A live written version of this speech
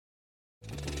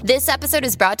This episode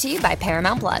is brought to you by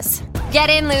Paramount Plus.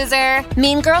 Get in, loser!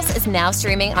 Mean Girls is now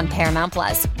streaming on Paramount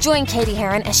Plus. Join Katie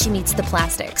Heron as she meets the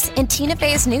plastics in Tina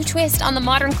Fey's new twist on the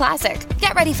modern classic.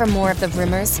 Get ready for more of the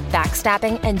rumors,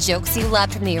 backstabbing, and jokes you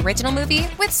loved from the original movie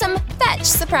with some fetch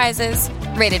surprises.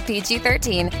 Rated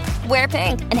PG-13. Wear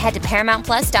pink and head to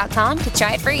ParamountPlus.com to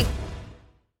try it free.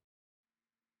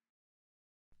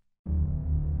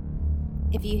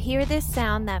 If you hear this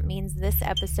sound, that means this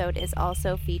episode is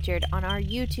also featured on our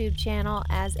YouTube channel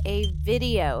as a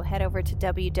video. Head over to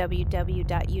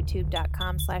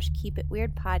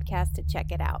www.youtube.com/keepitweirdpodcast to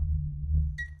check it out.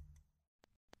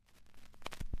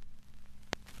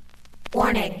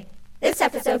 Warning. This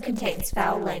episode contains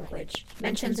foul language,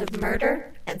 mentions of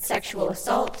murder and sexual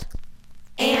assault,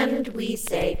 and we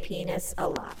say penis a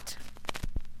lot.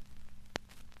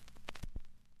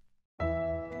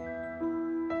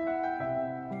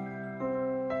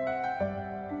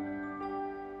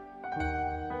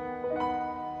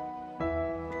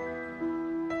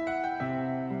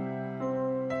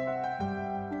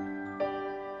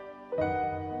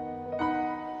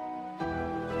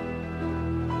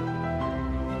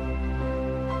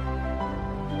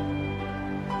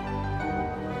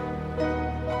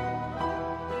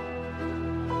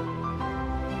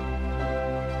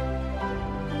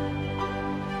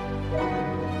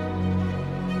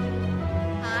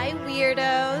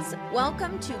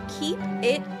 Welcome to Keep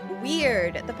It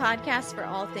Weird, the podcast for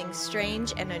all things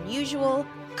strange and unusual,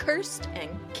 cursed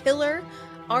and killer,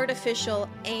 artificial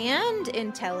and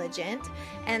intelligent,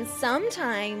 and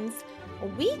sometimes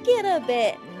we get a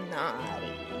bit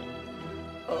naughty.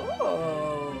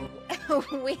 Oh.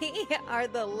 We are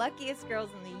the luckiest girls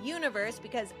in the universe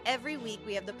because every week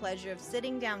we have the pleasure of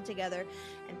sitting down together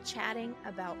and chatting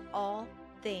about all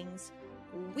things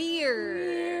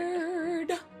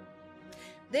weird.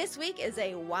 This week is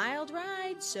a wild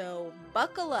ride, so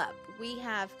buckle up. We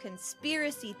have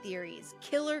conspiracy theories,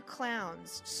 killer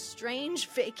clowns, strange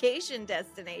vacation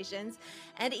destinations,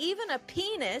 and even a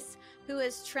penis who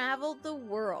has traveled the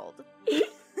world. I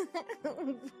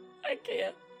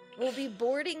can't. We'll be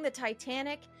boarding the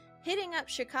Titanic, hitting up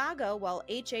Chicago while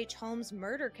H.H. Holmes'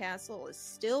 murder castle is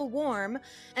still warm,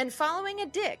 and following a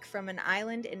dick from an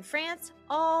island in France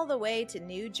all the way to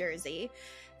New Jersey.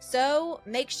 So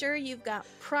make sure you've got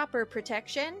proper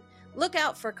protection, look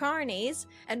out for carnies,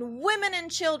 and women and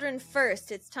children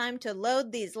first. It's time to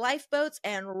load these lifeboats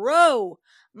and row.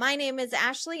 My name is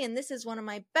Ashley, and this is one of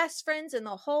my best friends in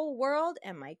the whole world,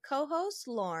 and my co-host,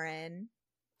 Lauren.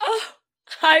 Oh,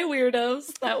 hi,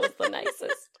 weirdos. That was the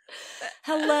nicest.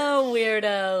 Hello,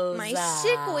 weirdos. My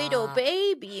sick little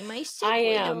baby. My sick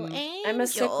little angel. I'm a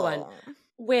sick one.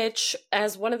 Which,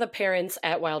 as one of the parents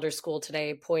at Wilder School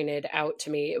today pointed out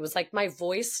to me, it was like my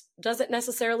voice doesn't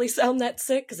necessarily sound that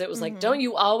sick because it was like, don't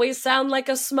you always sound like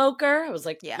a smoker? I was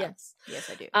like, yes.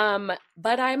 Yes, I do.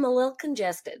 But I'm a little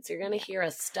congested, so you're going to hear a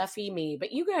stuffy me.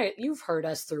 But you guys, you've heard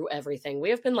us through everything.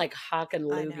 We have been like hawking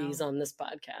loogies on this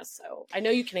podcast, so I know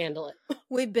you can handle it.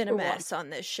 We've been a mess on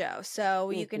this show,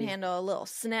 so you can handle a little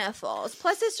sniffles.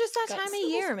 Plus, it's just that time of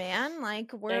year, man.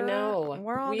 Like, we're all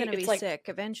going to be sick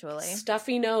eventually.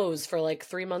 Stuffy nose for like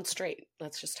 3 months straight.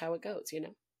 That's just how it goes, you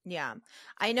know? Yeah.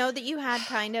 I know that you had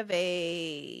kind of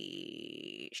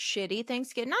a shitty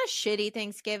Thanksgiving. Not shitty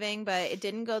Thanksgiving, but it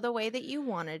didn't go the way that you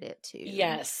wanted it to.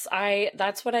 Yes.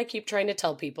 That's what I keep trying to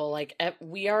tell people. Like,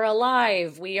 we are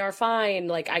alive. We are fine.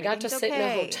 Like, I got to sit in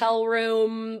a hotel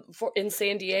room in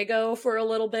San Diego for a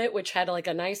little bit, which had like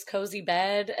a nice cozy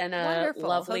bed and a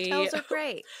lovely hotels are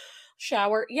great.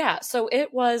 Shower. Yeah. So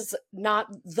it was not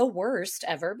the worst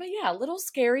ever, but yeah, a little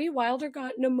scary. Wilder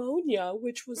got pneumonia,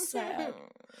 which was sad.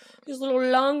 His little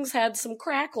lungs had some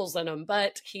crackles in them,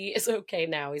 but he is okay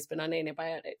now. He's been on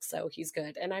antibiotics, so he's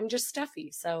good. And I'm just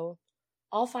stuffy, so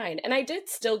all fine. And I did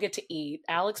still get to eat.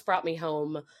 Alex brought me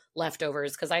home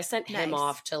leftovers because I sent him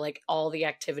off to like all the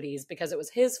activities because it was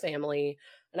his family.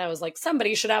 And I was like,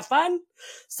 somebody should have fun.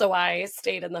 So I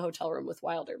stayed in the hotel room with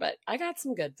Wilder, but I got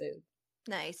some good food.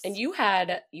 Nice. And you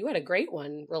had a great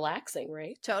one, relaxing,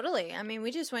 right? Totally. I mean, we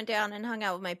just went down and hung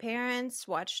out with my parents,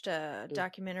 watched a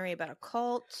documentary about a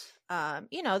cult.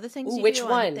 You know, the things you do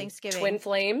on Thanksgiving. Twin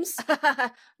Flames?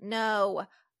 No,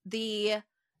 the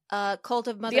Cult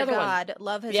of Mother God. One.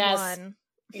 Love has won.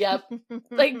 Yep.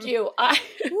 Thank you.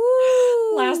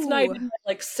 Last night in my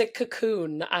like sick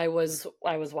cocoon, I was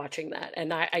watching that,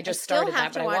 and I just started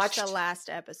that, but I watched the last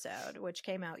episode, which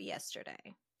came out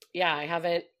yesterday. Yeah, I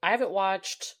haven't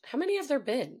watched. How many have there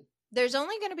been? There's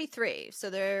only going to be 3. So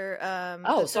they're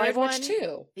so I've watched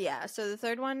 2. Yeah, so the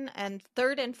third and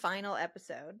final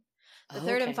episode. The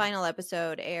third and final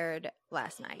episode aired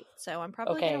last night. So I'm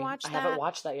probably going to watch that. I haven't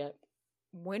watched that yet.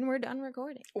 when we're done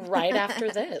recording. Right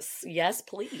after this. Yes,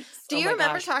 please. Do you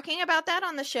remember talking about that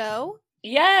on the show?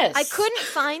 Yes. I couldn't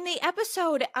find the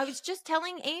episode. I was just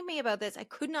telling Amy about this. I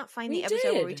could not find the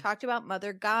episode where we talked about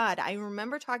Mother God. I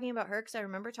remember talking about her because I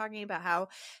remember talking about how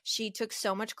she took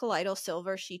so much colloidal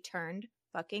silver she turned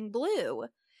fucking blue.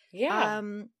 Yeah.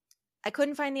 I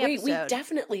couldn't find the episode. We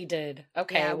definitely did.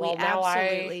 Okay, yeah, well, we now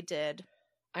absolutely did.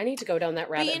 I need to go down that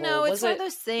rabbit hole. But you know, it's one of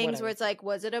those things whatever. where it's like,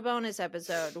 was it a bonus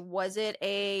episode? Was it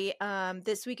a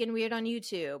This Week in Weird on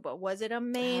YouTube? But was it a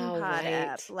main pod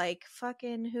app? Like,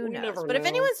 fucking who knows? But if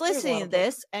anyone's listening to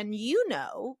this and you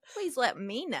know, please let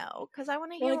me know because I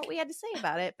want to hear what we had to say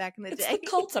about it back in the day. It's the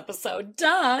Cults episode.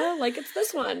 Duh. Like, it's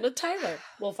this one with Tyler.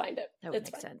 We'll find it. That would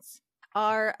make sense.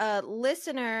 Our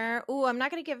listener, I'm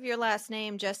not going to give your last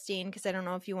name, Justine, because I don't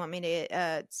know if you want me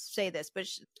to say this, but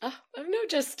I know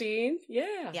Justine.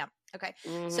 Yeah. Yeah. Okay.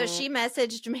 Mm-hmm. So she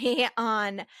messaged me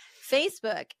on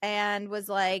Facebook and was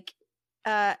like,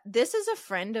 this is a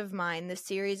friend of mine. The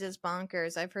series is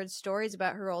bonkers. I've heard stories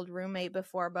about her old roommate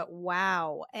before, but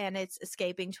wow. And it's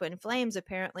Escaping Twin Flames.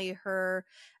 Apparently her,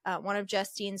 one of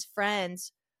Justine's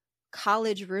friends'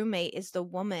 college roommate is the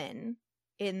woman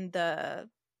in the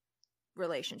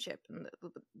relationship, in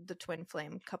the twin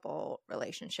flame couple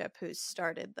relationship who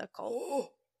started the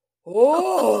cult.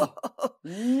 No.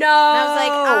 And I was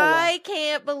like, I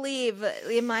can't believe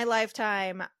in my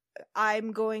lifetime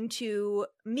I'm going to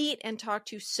meet and talk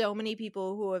to so many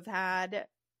people who have had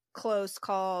close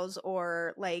calls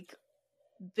or like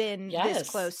been this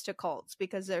close to cults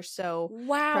because they're so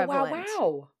prevalent.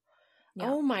 Wow. Yeah.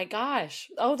 Oh my gosh.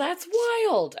 Oh, that's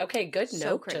wild. Okay, good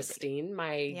note, crazy. Justine.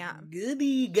 My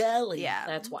goody golly. Yeah.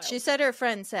 That's wild. She said her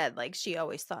friend said, like, she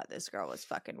always thought this girl was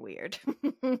fucking weird.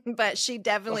 But she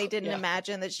definitely didn't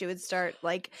imagine that she would start,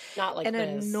 like, not like an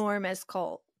this. Enormous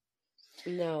cult.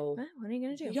 No. What are you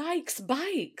going to do? Yikes,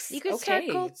 bikes. You could start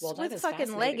cults with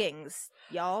fucking leggings,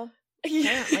 y'all.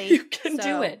 Apparently. You can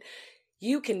do it.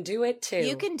 You can do it, too.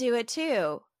 You can do it,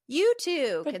 too. You,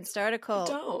 too, can start a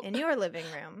cult in your living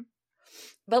room.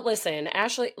 But listen,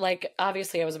 Ashley, like,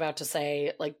 obviously I was about to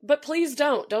say, like, but please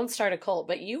don't start a cult.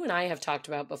 But you and I have talked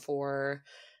about before.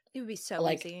 It would be so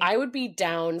easy. I would be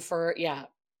down for,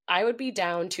 I would be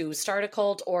down to start a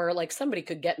cult, or like somebody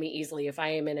could get me easily if I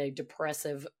am in a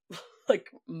depressive,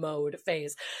 like, mode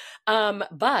phase.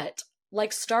 But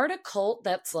like start a cult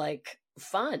that's like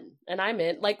fun. And I'm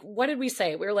in, like, what did we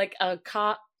say? We were like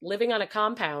living on a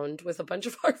compound with a bunch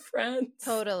of our friends.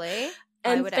 Totally.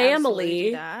 And I would family.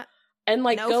 Do that. And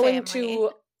like going to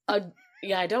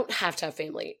I don't have to have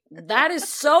family. That is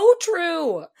so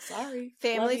true. Sorry.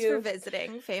 Families for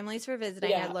visiting.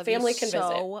 Yeah, I love family you can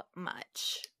so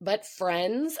much. But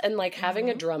friends and like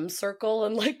having a drum circle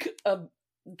and like a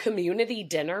community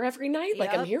dinner every night.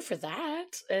 Like I'm here for that.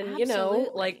 And you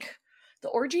know, like the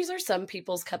orgies are some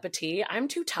people's cup of tea. I'm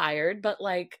too tired, but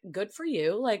like good for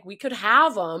you. Like we could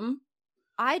have them.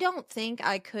 I don't think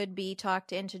I could be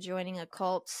talked into joining a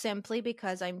cult simply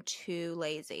because I'm too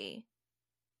lazy.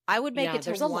 I would make it to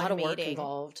there's one a lot of meeting. Work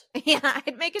involved. Yeah,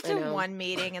 I'd make it to one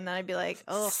meeting and then I'd be like,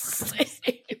 oh,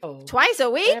 twice a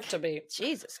week? I have to be.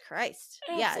 Jesus Christ.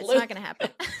 Absolutely. Yeah, it's not going to happen.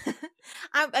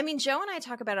 I mean, Joe and I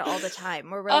talk about it all the time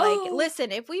where we're like,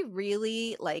 listen, if we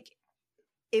really, like,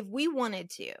 if we wanted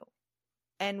to,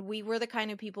 and we were the kind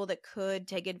of people that could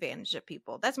take advantage of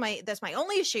people. That's my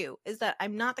only issue is that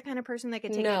I'm not the kind of person that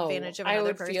can take advantage of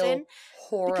another person. Feel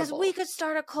horrible. Because we could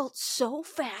start a cult so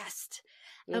fast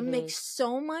and make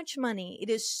so much money. It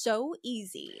is so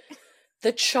easy.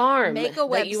 The charm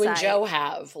that you and Joe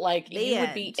have, like you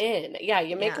would be in. Yeah,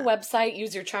 you make a website,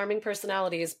 use your charming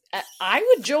personalities.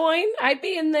 I would join. I'd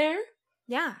be in there.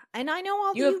 Yeah, and I know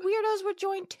all you weirdos would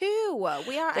join too.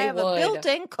 I have a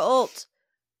built-in cult.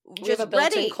 We have a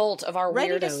built-in cult of our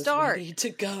ready weirdos to start. ready to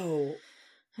go.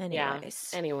 Anyways.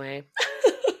 Yeah. Anyway.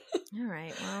 All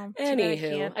right. Well.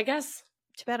 Anywho, I guess.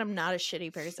 Too bad I'm not a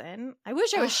shitty person. I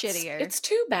wish I was shittier. It's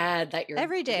too bad that you're.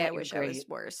 Every day I wish I was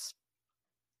worse.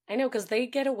 I know, because they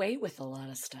get away with a lot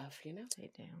of stuff. You know, they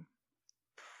do.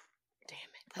 Damn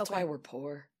it. That's why we're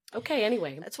poor. Okay,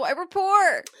 anyway. That's why we're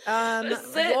poor.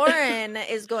 Lauren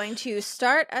is going to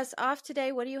start us off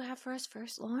today. What do you have for us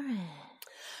first, Lauren?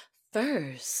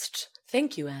 First,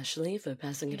 thank you, Ashley, for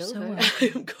passing it over.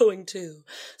 I'm going to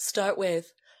start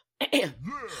with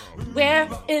where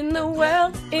in the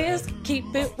world is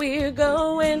Keep It Weird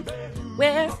going?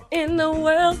 Where in the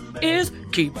world is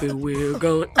Keep It Weird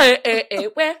going? Where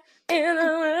in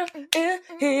the world is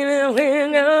Keep It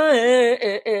Weird going?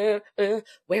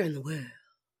 Where in the world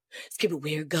is Keep It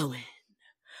Weird going?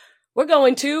 We're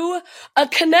going to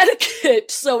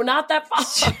Connecticut, so not that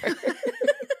far.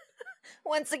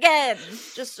 Once again,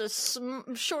 just a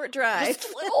short drive.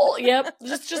 Just a little, yep,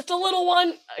 just a little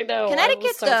one. I know.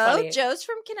 Connecticut, so though. funny. Joe's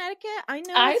from Connecticut. I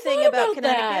know I nothing thought about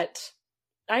Connecticut.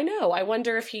 that. I know. I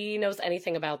wonder if he knows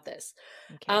anything about this.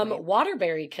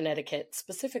 Waterbury, Connecticut,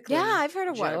 specifically. Yeah, I've heard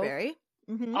of Joe. Waterbury.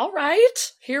 Mm-hmm. All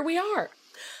right, here we are.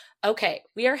 Okay,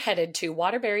 we are headed to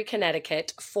Waterbury,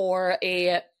 Connecticut for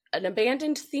an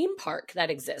abandoned theme park that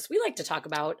exists. We like to talk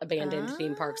about abandoned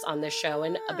theme parks on this show,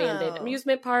 and abandoned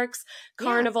amusement parks,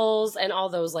 carnivals, and all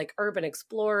those like urban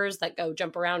explorers that go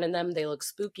jump around in them. They look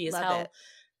spooky as hell.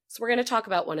 So we're going to talk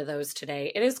about one of those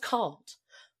today. It is called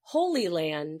Holy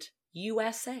Land,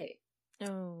 USA.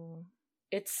 Oh.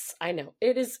 It's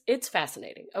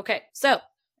fascinating. Okay, so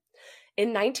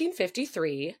in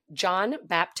 1953, John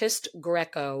Baptist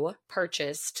Greco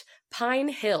purchased Pine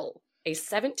Hill, a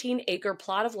 17-acre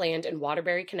plot of land in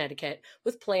Waterbury, Connecticut,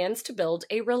 with plans to build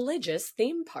a religious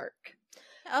theme park.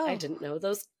 Oh. I didn't know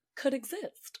those could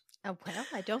exist. Oh, well,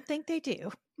 I don't think they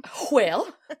do. Well,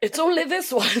 it's only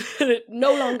this one. It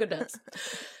no longer does.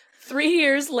 3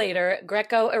 years later,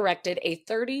 Greco erected a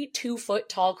 32-foot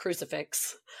tall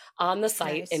crucifix on the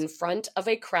site in front of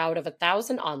a crowd of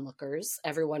 1,000 onlookers.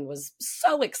 Everyone was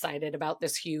so excited about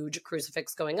this huge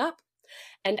crucifix going up.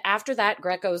 And after that,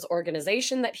 Greco's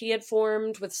organization that he had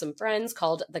formed with some friends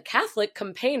called the Catholic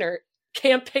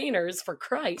Campaigners for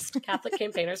Christ. Catholic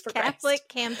Campaigners for Christ. Catholic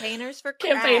Campaigners for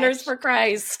Christ. Campaigners for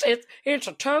Christ. It's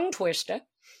a tongue twister.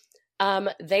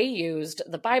 They used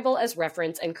the Bible as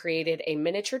reference and created a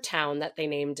miniature town that they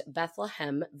named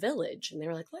Bethlehem Village. And they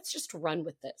were like, let's just run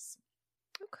with this.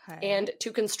 Okay. And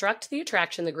to construct the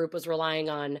attraction, the group was relying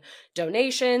on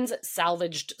donations,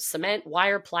 salvaged cement,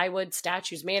 wire, plywood,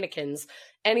 statues, mannequins,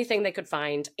 anything they could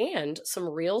find, and some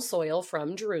real soil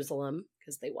from Jerusalem,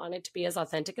 because they wanted to be as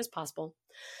authentic as possible.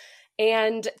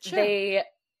 And they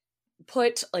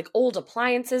put like old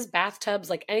appliances, bathtubs,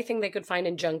 like anything they could find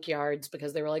in junkyards,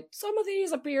 because they were like, some of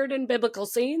these appeared in biblical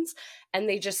scenes. And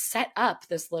they just set up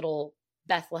this little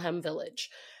Bethlehem Village.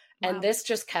 Wow. And this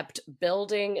just kept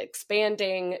building,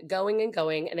 expanding, going and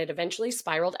going, and it eventually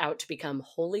spiraled out to become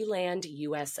Holy Land,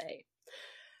 USA.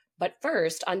 But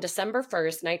first, on December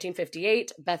 1st,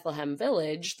 1958, Bethlehem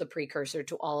Village, the precursor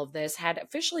to all of this, had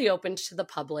officially opened to the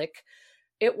public.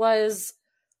 It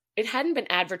hadn't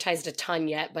been advertised a ton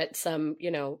yet, but some,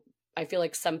 I feel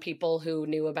like some people who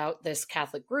knew about this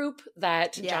Catholic group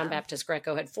that John Baptist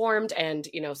Greco had formed, and,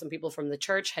 some people from the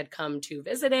church had come to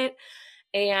visit it.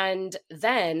 And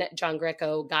then John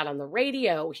Greco got on the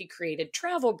radio. He created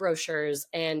travel brochures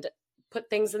and put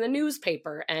things in the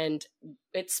newspaper, and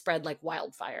it spread like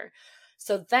wildfire.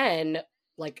 So then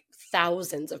like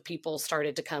thousands of people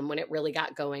started to come when it really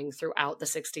got going throughout the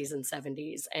 60s and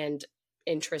 70s, and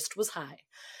interest was high.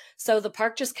 So the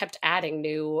park just kept adding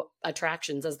new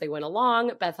attractions as they went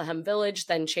along. Bethlehem Village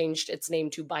then changed its name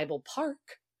to Bible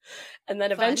Park. And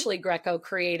then eventually Greco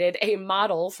created a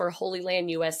model for Holy Land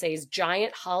USA's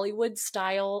giant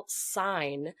Hollywood-style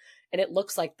sign. And it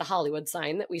looks like the Hollywood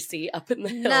sign that we see up in the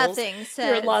hills. Nothing says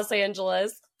here in Los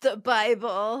Angeles. The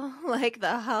Bible like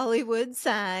the Hollywood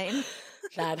sign.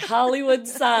 That Hollywood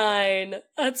sign.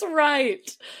 That's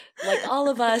right. Like all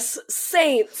of us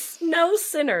saints, no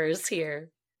sinners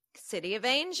here. City of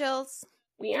Angels.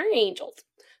 We are angels.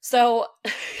 So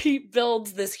he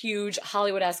builds this huge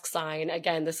Hollywood-esque sign.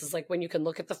 Again, this is like when you can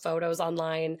look at the photos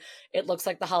online, it looks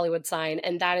like the Hollywood sign.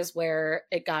 And that is where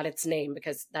it got its name,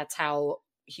 because that's how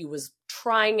he was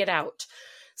trying it out.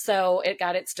 So it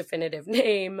got its definitive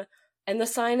name. And the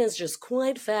sign is just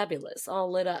quite fabulous,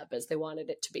 all lit up as they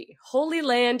wanted it to be. Holy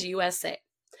Land, USA.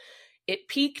 It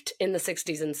peaked in the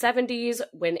 60s and 70s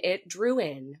when it drew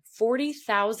in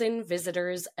 40,000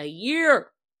 visitors a year.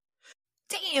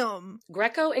 Damn.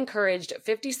 Greco encouraged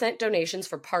 50-cent donations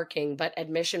for parking, but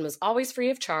admission was always free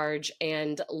of charge,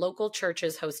 and local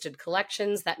churches hosted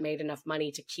collections that made enough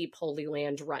money to keep Holy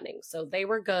Land running. So they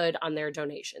were good on their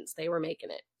donations. They were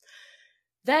making it.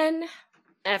 Then,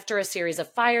 after a series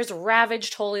of fires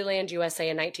ravaged Holy Land, USA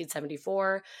in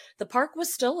 1974, the park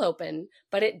was still open,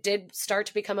 but it did start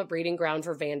to become a breeding ground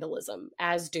for vandalism,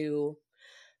 as do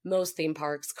most theme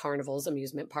parks, carnivals,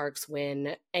 amusement parks,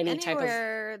 when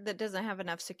anywhere that doesn't have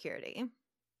enough security.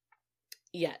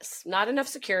 Yes, not enough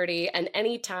security. And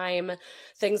anytime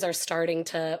things are starting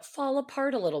to fall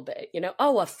apart a little bit,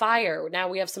 a fire. Now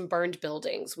we have some burned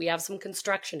buildings. We have some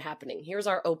construction happening. Here's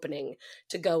our opening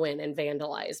to go in and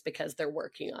vandalize because they're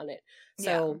working on it.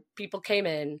 So people came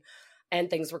in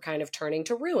and things were kind of turning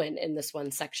to ruin in this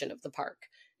one section of the park.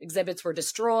 Exhibits were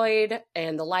destroyed,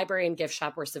 and the library and gift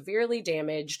shop were severely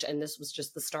damaged, and this was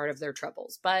just the start of their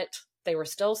troubles. But they were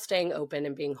still staying open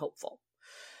and being hopeful.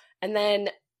 And then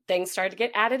things started to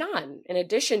get added on. In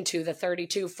addition to the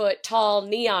 32-foot tall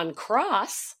neon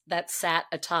cross that sat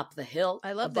atop the hill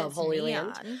above Holy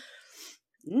Land.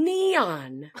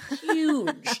 Neon.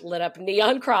 Huge lit up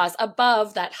neon cross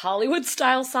above that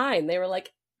Hollywood-style sign. They were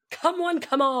like, come one,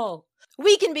 come all.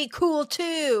 We can be cool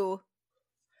too.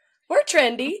 We're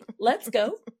trendy. Let's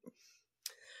go.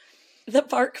 The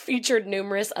park featured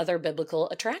numerous other biblical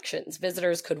attractions.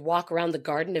 Visitors could walk around the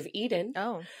Garden of Eden,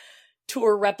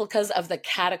 tour replicas of the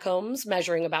catacombs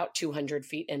measuring about 200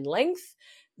 feet in length,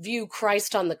 view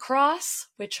Christ on the cross,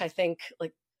 which I think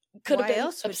could have been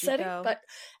upsetting, to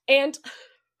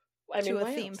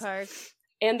a theme park.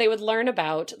 And they would learn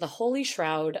about the Holy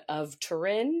Shroud of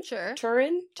Turin.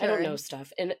 Turin? I don't know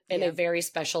stuff. In a very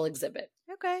special exhibit.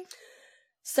 Okay.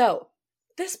 So,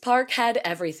 this park had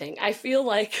everything. I feel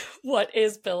like, what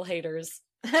is Bill Hader's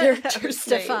character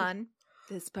Stefan.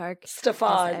 This park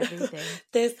Stefan. has everything.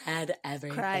 This had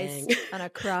everything. Christ on a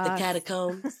cross. The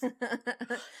catacombs.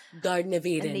 Garden of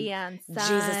Eden. Neon sign.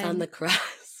 Jesus on the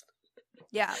cross.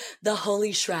 Yeah. The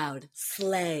Holy Shroud.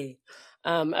 Slay.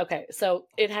 Okay, so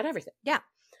it had everything. Yeah.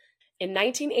 In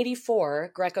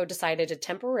 1984, Greco decided to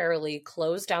temporarily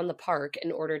close down the park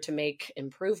in order to make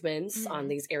improvements on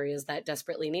these areas that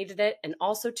desperately needed it, and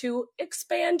also to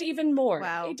expand even more.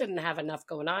 Wow. He didn't have enough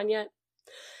going on yet.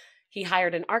 He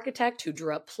hired an architect who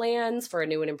drew up plans for a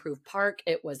new and improved park.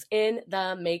 It was in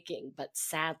the making, but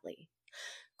sadly,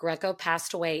 Greco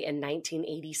passed away in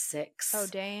 1986. Oh,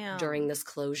 damn. During this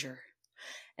closure.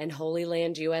 And Holy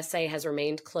Land USA has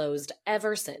remained closed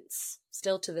ever since,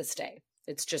 still to this day.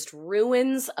 It's just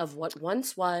ruins of what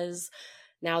once was.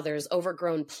 Now there's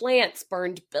overgrown plants,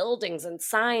 burned buildings and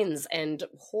signs, and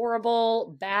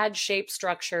horrible, bad-shaped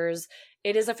structures.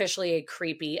 It is officially a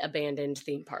creepy, abandoned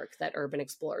theme park that urban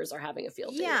explorers are having a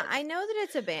field day Yeah, with. I know that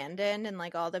it's abandoned, and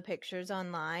all the pictures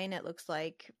online, it looks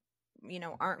like,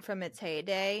 aren't from its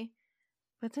heyday.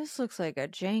 But this looks like a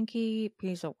janky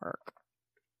piece of work.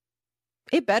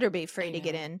 It better be free to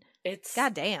get in. It's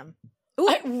goddamn.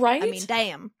 Right? I mean,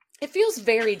 damn. It feels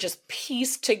very just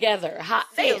pieced together.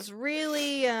 Feels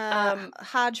really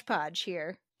hodgepodge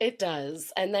here. It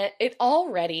does. And that it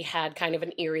already had kind of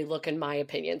an eerie look, in my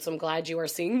opinion. So I'm glad you are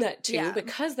seeing that too,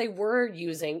 because they were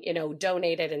using,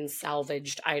 donated and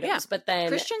salvaged items. Yeah. But then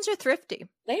Christians are thrifty.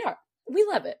 They are. We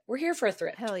love it. We're here for a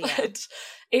thrift. Hell yeah. But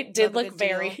it did look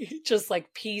very just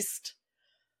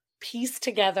pieced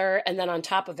together, and then on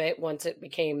top of it, once it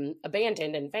became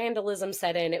abandoned and vandalism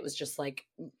set in, it was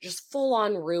just full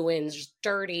on ruins, just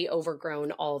dirty,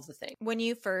 overgrown, all of the things. When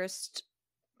you first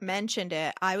mentioned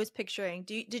it, I was picturing,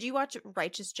 did you watch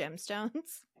Righteous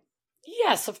Gemstones?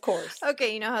 Yes, of course.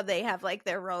 Okay, you know how they have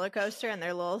their roller coaster and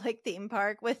their little theme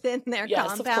park within their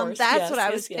compound? Of course. That's what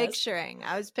I was picturing.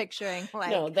 I was picturing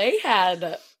no, they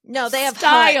had they have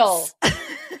style.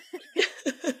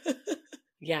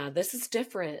 Yeah, this is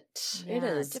different. Yeah, it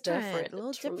is different. A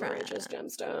little different. Righteous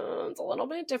Gemstones, a little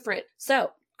bit different.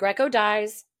 So, Greco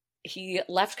dies. He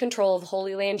left control of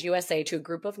Holy Land USA to a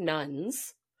group of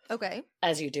nuns. Okay.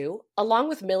 As you do, along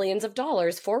with millions of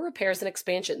dollars for repairs and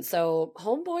expansion. So,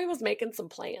 homeboy was making some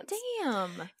plans.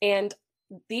 Damn. And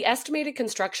the estimated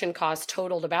construction cost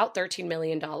totaled about $13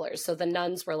 million. So the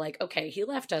nuns were like, okay, he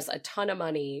left us a ton of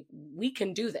money. We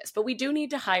can do this, but we do need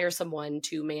to hire someone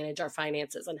to manage our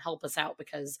finances and help us out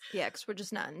because... Yeah, because we're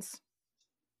just nuns.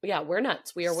 Yeah, we're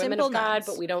nuns. We are women of God,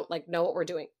 but we don't know what we're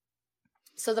doing.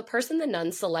 So the person the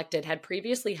nuns selected had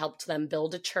previously helped them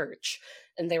build a church.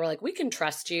 And they were like, we can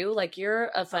trust you.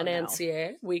 You're a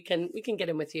financier. We can get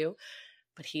in with you.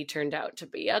 But he turned out to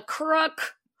be a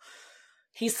crook.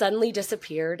 He suddenly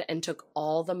disappeared and took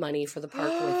all the money for the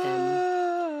park with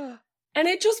him. And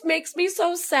it just makes me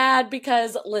so sad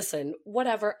because, listen,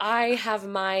 whatever. I have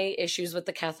my issues with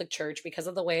the Catholic Church because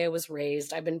of the way I was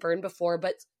raised. I've been burned before,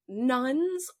 but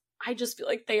nuns, I just feel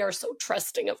like they are so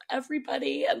trusting of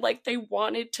everybody. And they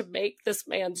wanted to make this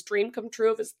man's dream come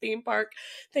true of his theme park.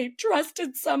 They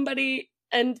trusted somebody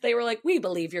and they were like, we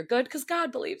believe you're good because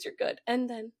God believes you're good. And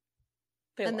then...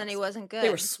 then he wasn't good. They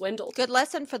were swindled. Good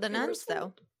lesson for the nuns,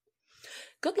 though.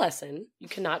 Good lesson. You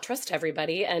cannot trust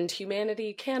everybody, and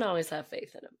humanity can't always have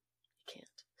faith in them. You can't.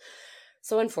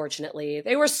 So unfortunately,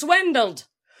 they were swindled.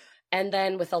 And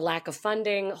then with a lack of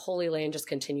funding, Holy Land just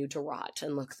continued to rot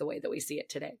and look the way that we see it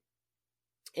today.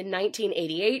 In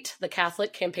 1988, the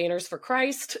Catholic Campaigners for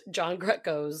Christ, John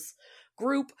Greco's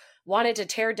group, wanted to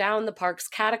tear down the park's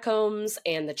catacombs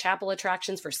and the chapel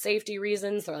attractions for safety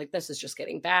reasons. They're like, this is just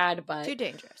getting bad, but too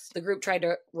dangerous. The group tried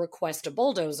to request a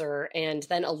bulldozer, and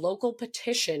then a local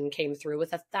petition came through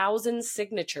with 1,000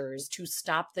 signatures to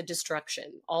stop the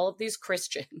destruction. All of these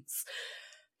Christians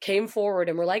came forward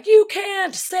and were like, you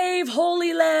can't save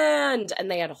Holy Land. And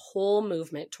they had a whole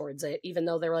movement towards it, even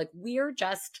though they were like, we're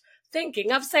just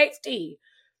thinking of safety.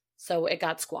 So it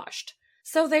got squashed.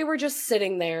 So they were just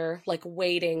sitting there, like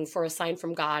waiting for a sign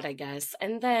from God, I guess.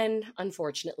 And then,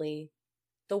 unfortunately,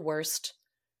 the worst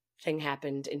thing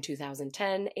happened in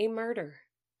 2010. A murder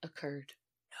occurred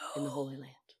in the Holy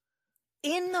Land.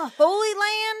 In the Holy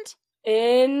Land?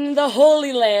 In the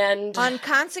Holy Land. On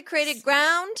consecrated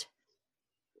ground?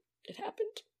 It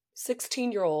happened.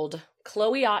 16-year-old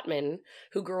Chloe Ottman,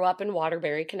 who grew up in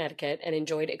Waterbury, Connecticut, and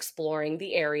enjoyed exploring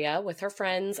the area with her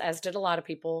friends, as did a lot of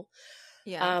people.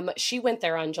 Yeah. She went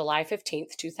there on July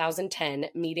 15th, 2010,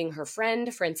 meeting her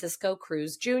friend Francisco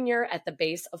Cruz Jr. at the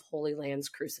base of Holy Land's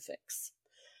crucifix.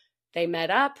 They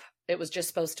met up. It was just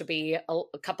supposed to be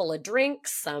a couple of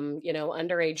drinks, some,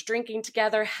 underage drinking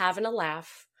together, having a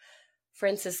laugh.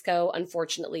 Francisco,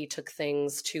 unfortunately, took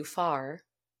things too far,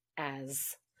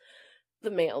 as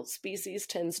the male species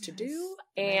tends to do,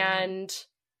 and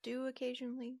do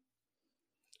occasionally.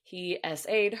 He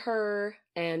SA'd her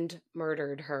and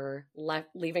murdered her,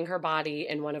 leaving her body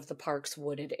in one of the park's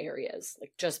wooded areas,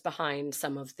 like just behind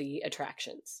some of the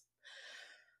attractions.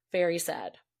 Very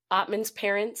sad. Ottman's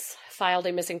parents filed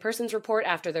a missing persons report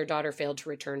after their daughter failed to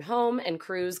return home, and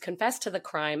Cruz confessed to the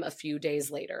crime a few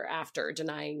days later after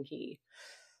denying he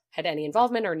had any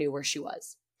involvement or knew where she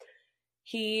was.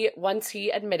 Once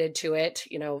he admitted to it,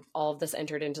 all of this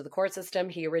entered into the court system.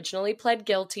 He originally pled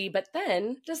guilty, but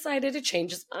then decided to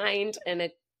change his mind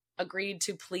and agreed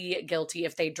to plead guilty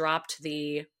if they dropped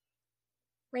the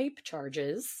rape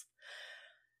charges.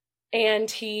 And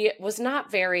he was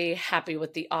not very happy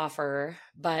with the offer,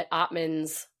 but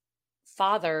Ottman's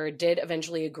father did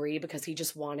eventually agree because he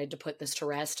just wanted to put this to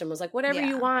rest and was like, whatever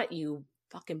you want, you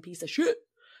fucking piece of shit.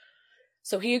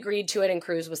 So he agreed to it, and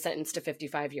Cruz was sentenced to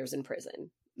 55 years in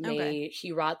prison. May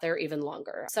he rot there even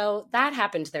longer. So that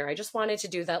happened there. I just wanted to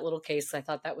do that little case. I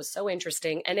thought that was so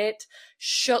interesting. And it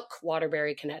shook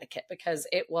Waterbury, Connecticut, because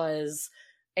it was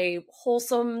a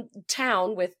wholesome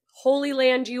town with Holy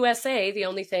Land, USA, the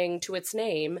only thing to its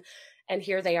name. And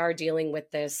here they are dealing with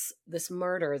this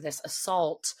murder, this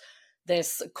assault,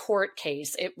 this court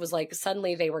case. It was like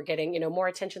suddenly they were getting, more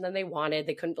attention than they wanted.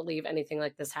 They couldn't believe anything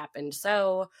like this happened.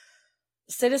 So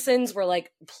citizens were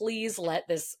like, please let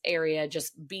this area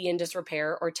just be in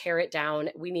disrepair or tear it down.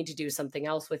 We need to do something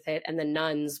else with it. And the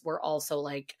nuns were also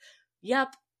like,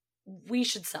 yep, we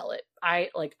should sell it. I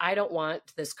don't want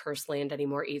this cursed land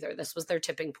anymore either. This was their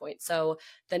tipping point. So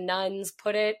the nuns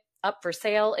put it up for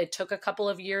sale. It took a couple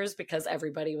of years because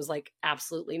everybody was like,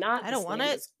 absolutely not. I don't want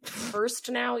it. It's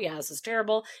cursed now. Yeah, this is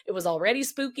terrible. It was already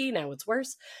spooky. Now it's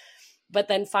worse. But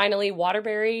then finally,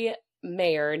 Waterbury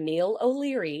Mayor Neil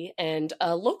O'Leary and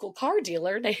a local car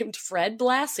dealer named Fred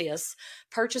Blasius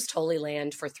purchased Holy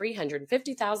Land for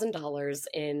 $350,000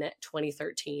 in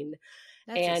 2013.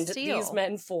 That's a steal. These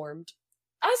men formed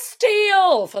a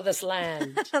steal for this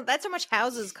land. That's how much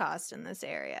houses cost in this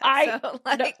area.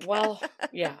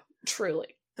 Yeah,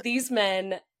 truly. These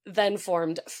men then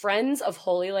formed Friends of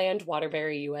Holy Land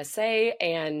Waterbury, USA,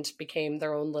 and became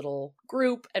their own little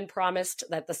group and promised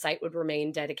that the site would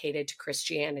remain dedicated to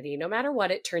Christianity, no matter what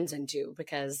it turns into,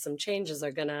 because some changes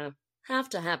are gonna have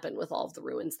to happen with all of the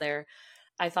ruins there.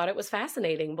 I thought it was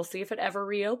fascinating. We'll see if it ever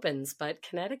reopens, but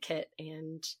Connecticut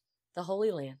and the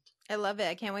Holy Land. I love it.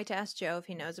 I can't wait to ask Joe if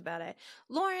he knows about it.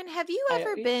 Lauren, have you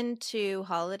ever been to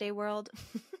Holiday World?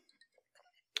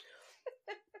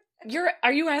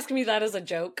 Are you asking me that as a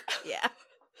joke? Yeah.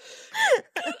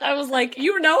 I was like,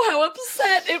 you know how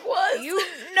upset it was. You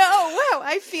know how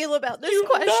I feel about this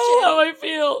question. You know how I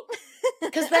feel.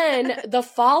 Because then the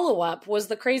follow-up was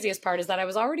the craziest part, is that I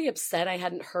was already upset I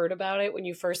hadn't heard about it when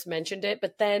you first mentioned it.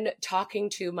 But then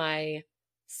talking to my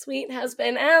sweet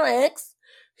husband, Alex,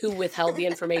 who withheld the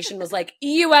information, was like,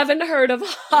 you haven't heard of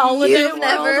Holiday World? You've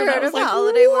never heard of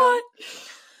Holiday World?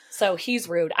 So he's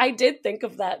rude. I did think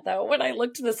of that, though, when I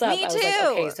looked this up. Me I was too. like,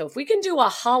 okay, so if we can do a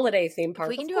holiday theme park,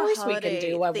 we can of do course a we can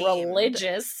do a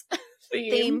religious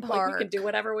theme park. Like, we can do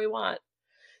whatever we want.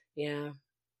 Yeah.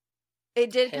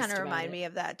 It did kind of remind me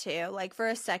of that, too. Like, for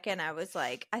a second, I was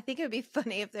like, I think it would be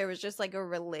funny if there was just, like, a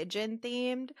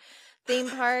religion-themed theme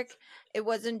park. It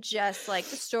wasn't just, like,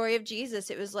 the story of Jesus.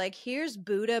 It was like, here's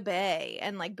Buddha Bay.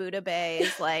 And, like, Buddha Bay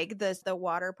is, like, the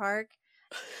water park.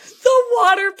 The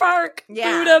water park.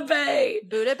 Yeah. Buddha Bay.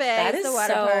 Buddha Bay is the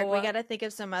water park. We got to think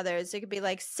of some others. It could be,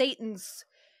 like, Satan's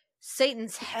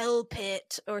hell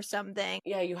pit or something.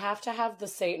 Yeah, you have to have the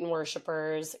Satan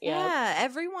worshippers. Yeah,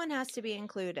 everyone has to be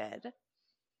included.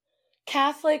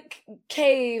 Catholic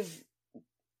cave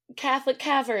Catholic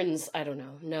Caverns. I don't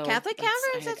know. No. Catholic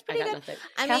Caverns? That's pretty good. Nothing.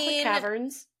 I Catholic mean,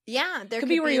 Caverns. Yeah, there could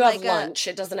be where you like have lunch.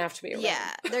 It doesn't have to be.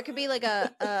 There could be like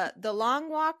the long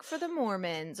walk for the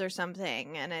Mormons or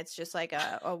something, and it's just like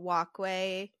a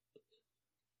walkway.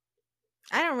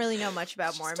 I don't really know much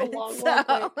about Mormons,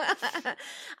 so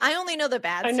I only know the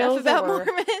bad stuff about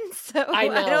Mormons. So I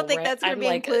don't think that's going to be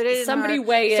included in somebody our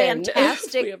weigh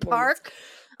fantastic park.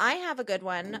 I have a good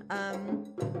one.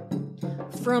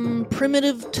 From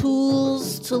primitive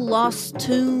tools to lost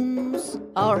tombs,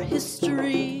 our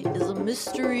history is a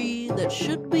mystery that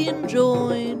should be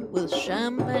enjoyed with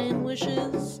champagne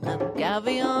wishes and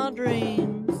caviar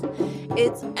dreams.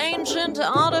 It's ancient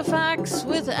artifacts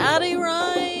with Addie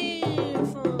Rife.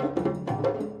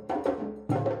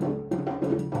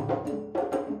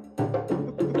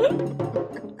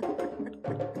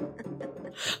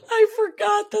 I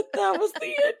forgot that was the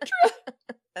intro.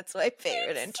 That's my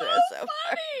favorite intro so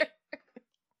far.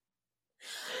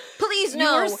 Please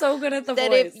know you are so good at the that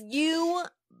voice. If you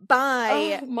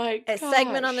buy a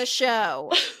segment on the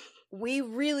show, we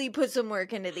really put some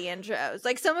work into the intros.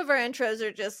 Like some of our intros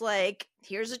are just like,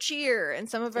 here's a cheer, and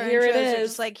some of our intros are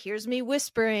just like, here's me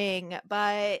whispering.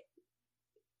 But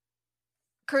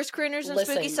Curse Crooners and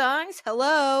Spooky Songs,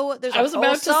 hello. There's a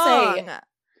whole song.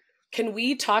 Can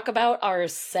we talk about our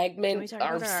segment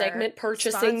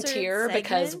purchasing tier?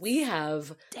 Because we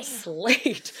have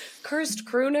slayed Cursed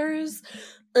Crooners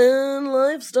and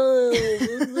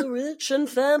lifestyles, the rich and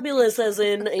fabulous, as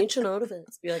in ancient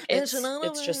artifacts. Be like, it's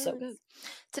just so good.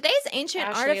 Today's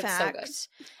ancient artifact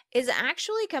is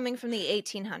actually coming from the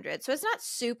 1800s, so it's not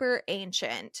super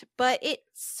ancient, but it's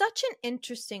such an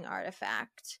interesting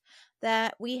artifact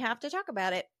that we have to talk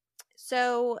about it.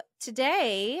 So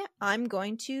today I'm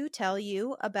going to tell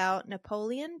you about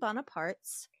Napoleon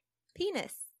Bonaparte's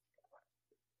penis.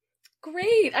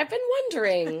 Great. I've been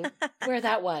wondering where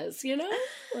that was,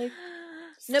 Like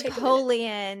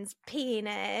Napoleon's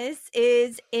penis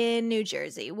is in New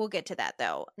Jersey. We'll get to that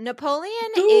though.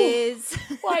 Napoleon is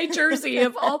why Jersey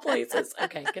of all places.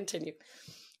 Okay, continue.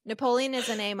 Napoleon is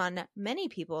a name on many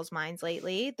people's minds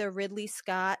lately. The Ridley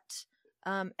Scott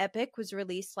epic was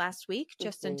released last week,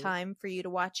 just in time for you to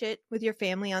watch it with your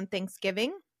family on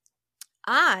Thanksgiving.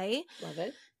 I love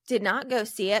it. Did not go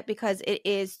see it because it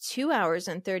is 2 hours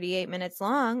and 38 minutes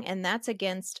long, and that's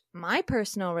against my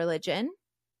personal religion.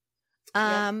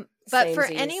 But for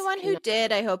anyone who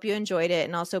did, I hope you enjoyed it,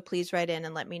 and also please write in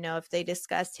and let me know if they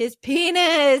discussed his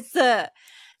penis.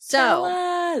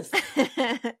 So,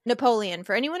 Napoleon,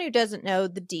 for anyone who doesn't know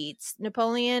the deets,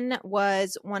 Napoleon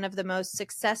was one of the most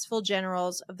successful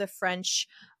generals of the French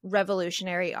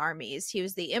Revolutionary armies. He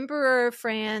was the Emperor of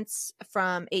France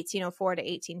from 1804 to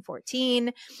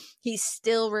 1814. He's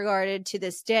still regarded to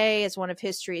this day as one of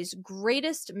history's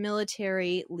greatest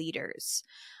military leaders.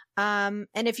 And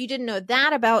if you didn't know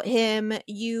that about him,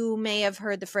 you may have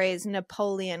heard the phrase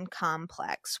Napoleon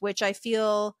complex, which I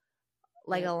feel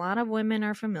like a lot of women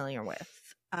are familiar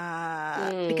with,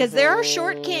 because there are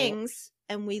short kings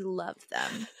and we love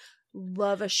them.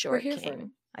 Love a short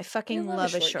king. I fucking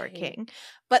love a short king.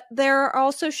 But there are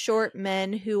also short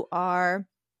men who are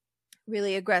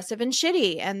really aggressive and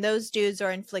shitty, and those dudes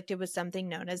are inflicted with something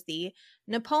known as the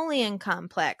Napoleon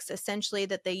complex, essentially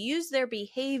that they use their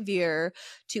behavior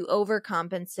to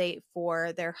overcompensate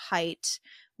for their height,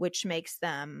 which makes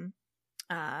them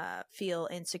feel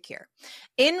insecure.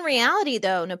 In reality,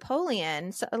 though,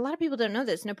 Napoleon, so a lot of people don't know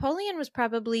this, Napoleon was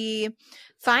probably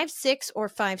 5'6" or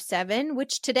 5'7",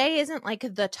 which today isn't like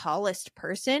the tallest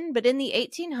person, but in the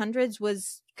 1800s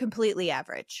was completely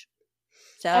average.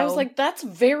 So I was like, that's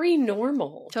very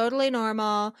normal. Totally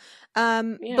normal.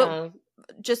 But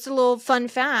just a little fun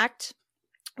fact,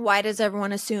 why does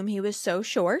everyone assume he was so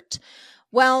short?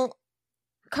 Well,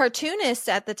 cartoonists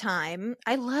at the time,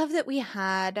 I love that we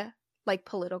had like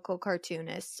political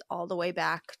cartoonists all the way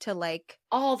back to like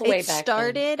all the way back. It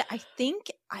started. Then.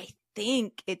 I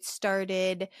think it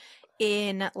started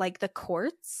in like the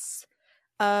courts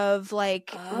of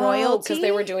like royalty, because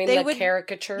they were doing the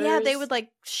caricatures. Yeah, they would like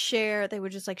share. They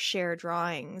would just like share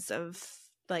drawings of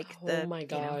like the. Oh my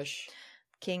gosh.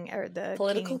 King or the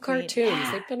political cartoons.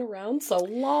 Yeah. They've been around so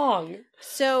long.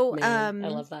 So Man, I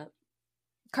love that.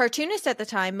 Cartoonists at the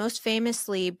time, most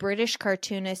famously British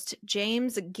cartoonist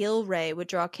James Gillray, would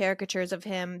draw caricatures of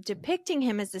him depicting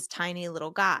him as this tiny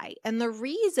little guy. And the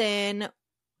reason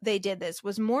they did this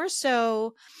was more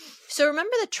so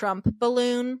remember the Trump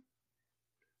balloon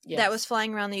that was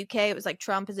flying around the UK? It was like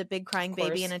Trump is a big crying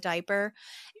baby in a diaper.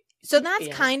 So that's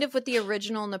kind of what the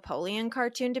original Napoleon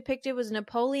cartoon depicted, was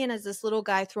Napoleon as this little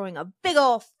guy throwing a big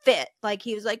old fit. Like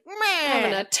he was like, man,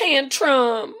 having a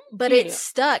tantrum. But it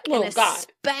stuck.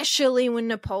 especially when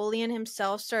Napoleon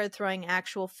himself started throwing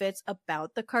actual fits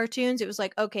about the cartoons. It was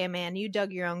like, okay, man, you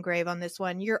dug your own grave on this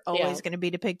one. You're always going to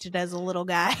be depicted as a little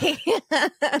guy.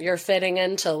 You're fitting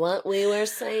into what we were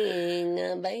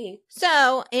saying, babe.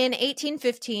 So, in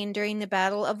 1815, during the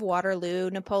Battle of Waterloo,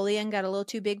 Napoleon got a little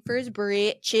too big for his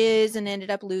britches and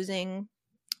ended up losing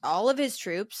all of his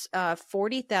troops,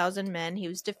 40,000 men. He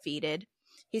was defeated.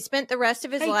 He spent the rest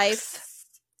of his life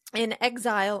in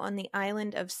exile on the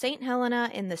island of St. Helena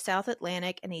in the South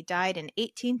Atlantic, and he died in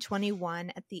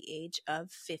 1821 at the age of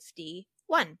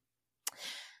 51.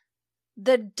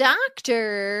 The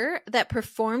doctor that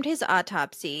performed his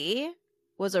autopsy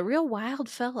was a real wild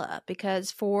fella,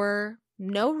 because for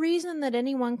no reason that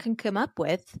anyone can come up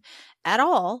with at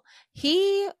all,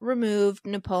 he removed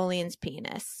Napoleon's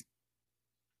penis.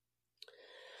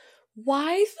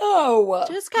 Why though?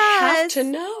 Just 'cause. Have to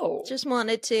know. Just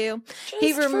wanted to. Just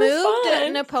He for removed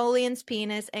fun. Napoleon's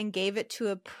penis and gave it to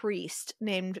a priest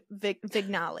named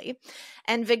Vignali.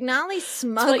 And Vignali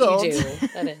smuggled That's what you do.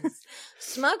 That is.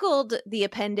 smuggled the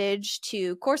appendage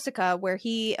to Corsica, where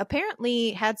he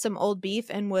apparently had some old beef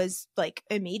and was like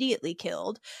immediately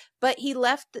killed. But he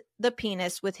left the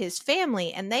penis with his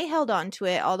family, and they held on to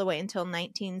it all the way until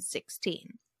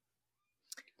 1916.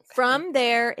 From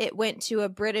there, it went to a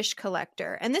British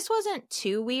collector. And this wasn't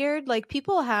too weird. Like,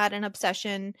 people had an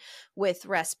obsession with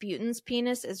Rasputin's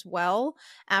penis as well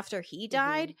after he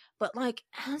died. But, like,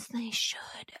 as they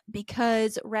should.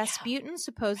 Because Rasputin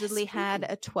supposedly had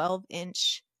a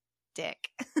 12-inch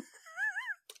dick.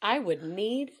 I would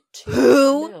need to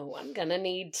Who? know. I'm going to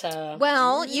need to.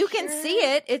 Well, you can see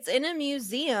it. It's in a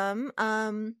museum.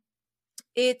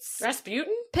 It's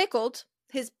Rasputin? pickled.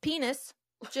 His penis.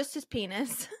 Just his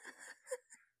penis.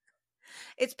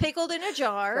 It's pickled in a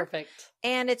jar. Perfect.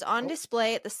 And it's on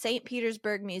display at the St.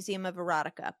 Petersburg Museum of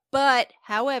Erotica. But,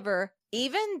 however,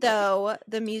 even though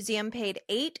the museum paid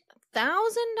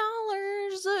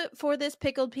 $8,000 for this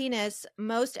pickled penis,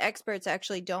 most experts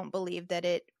actually don't believe that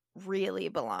it really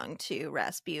belonged to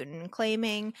Rasputin,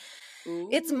 claiming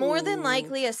it's more than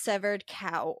likely a severed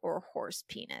cow or horse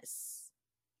penis.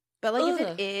 But, like, if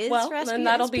it is Rasputin's then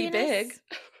that'll be penis, big.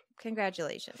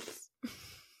 Congratulations.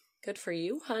 Good for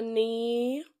you,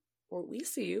 honey. Or we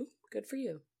see you. Good for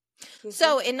you.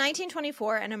 So, in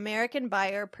 1924, an American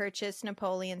buyer purchased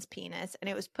Napoleon's penis, and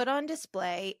it was put on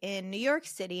display in New York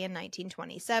City in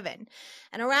 1927.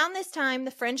 And around this time,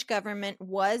 the French government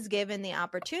was given the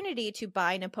opportunity to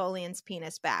buy Napoleon's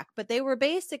penis back, but they were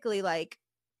basically like,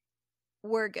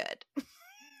 we're good.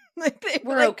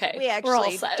 We're okay. We We're all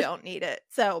actually set. don't need it.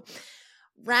 So,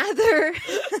 rather...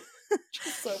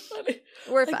 Just so funny.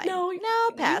 We're Like, fine. No,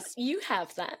 pass. You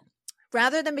have that.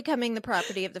 Rather than becoming the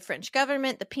property of the French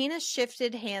government, the penis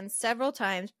shifted hands several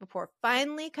times before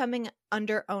finally coming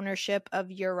under ownership of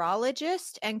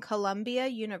urologist and Columbia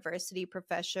University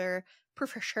professor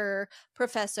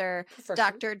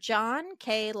Dr. John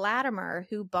K. Latimer,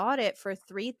 who bought it for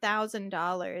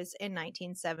 $3,000 in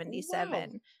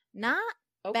 1977. Wow. Not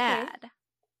Okay. bad.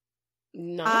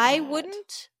 Not I bad.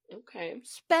 wouldn't Okay.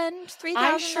 spend $3,000.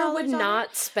 I sure would on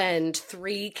not spend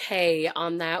 $3,000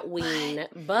 on that ween,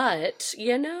 but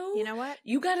you know what?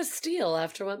 you got to steal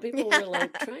after what people were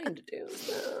like trying to do.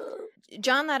 So.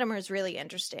 John Latimer is really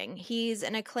interesting. He's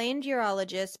an acclaimed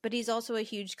urologist, but he's also a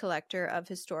huge collector of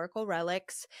historical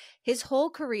relics. His whole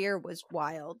career was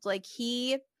wild. Like,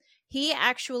 he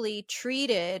actually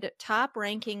treated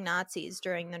top-ranking Nazis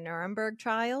during the Nuremberg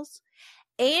trials.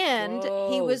 And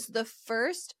he was the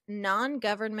first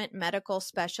non-government medical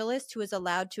specialist who was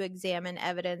allowed to examine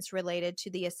evidence related to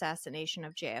the assassination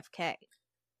of JFK.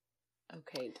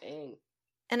 Okay, dang.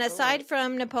 And aside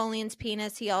from Napoleon's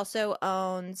penis, he also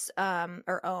he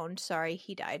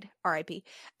died, R.I.P.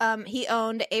 He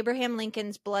owned Abraham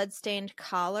Lincoln's blood-stained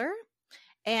collar,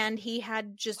 and he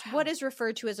had just what is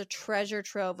referred to as a treasure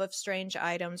trove of strange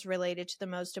items related to the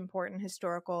most important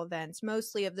historical events,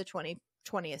 mostly of the 20th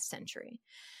century.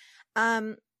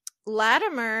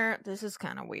 Latimer, this is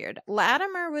kind of weird.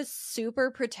 Latimer was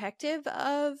super protective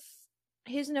of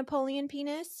his Napoleon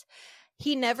penis.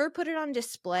 He never put it on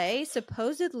display.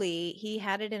 Supposedly, he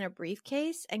had it in a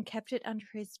briefcase and kept it under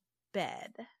his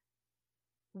bed.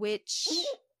 Which...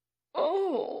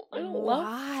 Oh, I don't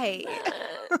why? love that.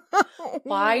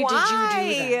 Why did you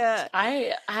do that?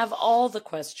 I have all the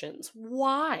questions.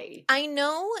 Why? I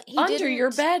know he under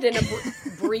your bed in a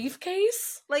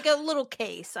briefcase, like a little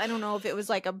case. I don't know if it was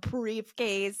like a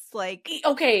briefcase. Like,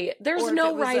 okay, there's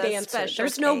no right a answer.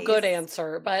 There's no good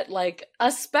answer, but like a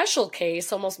special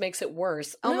case almost makes it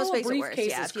worse. Almost no, makes it worse.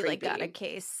 Yeah, is if you like got a creepy.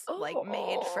 case like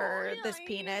made for this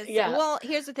penis. Yeah. Well,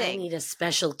 here's the I thing. need a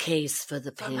special case for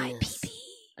the penis. My pee-pee.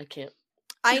 I can't.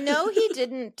 I know he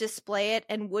didn't display it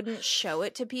and wouldn't show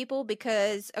it to people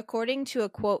because, according to a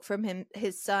quote from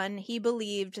his son, he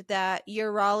believed that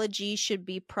urology should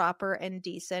be proper and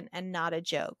decent and not a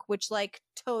joke, which, like,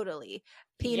 totally.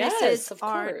 Penises Yes, of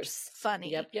aren't course.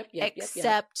 funny, Yep.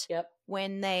 except Yep.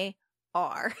 when they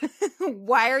are.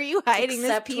 Why are you hiding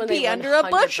Except this when they pee-pee under a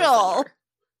 100% bushel? are.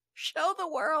 Show the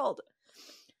world.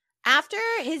 After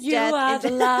his You death, are the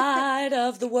light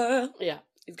of the world. Yeah,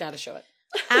 you've got to show it.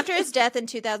 after his death in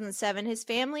 2007, his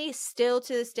family still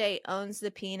to this day owns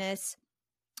the penis.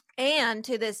 And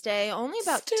to this day, only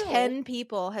about Still. 10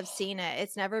 people have seen it.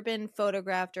 It's never been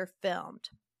photographed or filmed.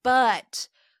 But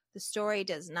the story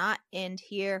does not end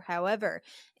here. However,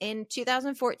 in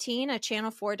 2014, a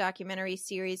Channel 4 documentary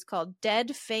series called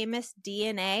Dead Famous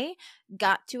DNA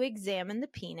got to examine the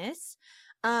penis.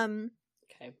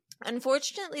 Okay.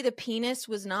 Unfortunately, the penis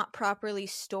was not properly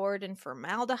stored in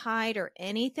formaldehyde or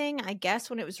anything. I guess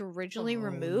when it was originally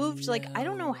removed, like, I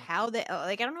don't know no. how they,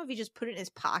 like, I don't know if he just put it in his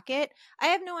pocket. I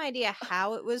have no idea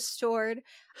how it was stored.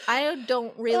 I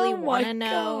don't really want to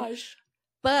know. Gosh.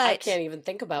 But I can't even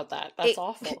think about that. That's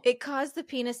awful. It caused the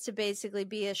penis to basically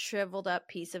be a shriveled up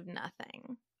piece of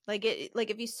nothing. Like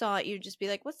if you saw it, you'd just be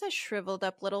like, "What's that shriveled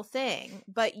up little thing?"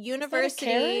 But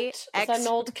university Is that an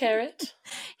old carrot?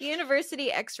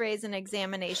 University X-rays and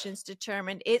examinations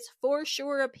determined it's for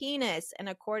sure a penis, and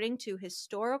according to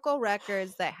historical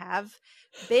records that have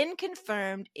been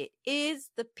confirmed, it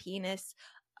is the penis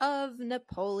of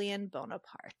Napoleon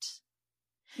Bonaparte.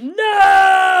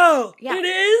 No! Yeah. It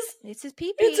is? It's his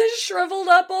pee-pee. It's a shriveled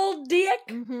up old dick?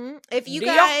 Mm-hmm. If you Dick.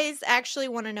 guys actually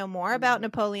want to know more about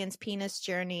Napoleon's penis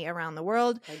journey around the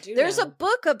world, I do there's know. a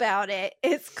book about it.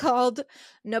 It's called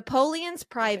Napoleon's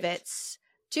Privates,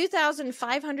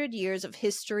 2,500 Years of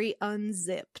History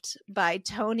Unzipped by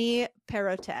Tony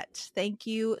Perrotet. Thank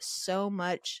you so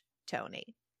much,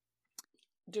 Tony.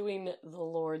 Doing the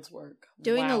Lord's work.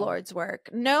 Doing the Wow. Lord's work.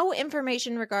 No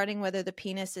information regarding whether the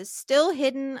penis is still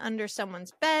hidden under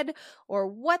someone's bed or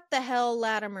what the hell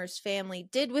Latimer's family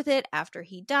did with it after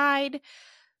he died.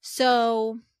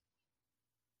 So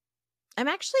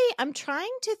I'm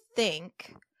trying to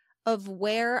think of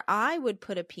where I would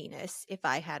put a penis if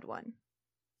I had one.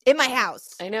 In my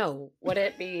house. I know. Would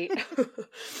it be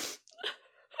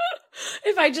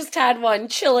if I just had one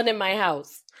chilling in my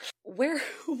house? Where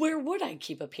would I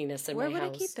keep a penis in Where my would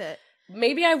house? I keep it?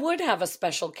 Maybe I would have a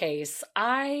special case.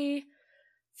 I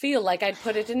feel like I'd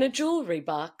put it in a jewelry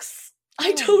box.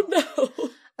 I don't know.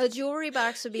 A jewelry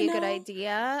box would be a good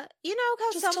idea. You know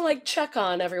how Just to like check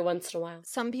on every once in a while.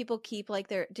 some people keep like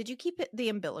did you keep the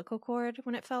umbilical cord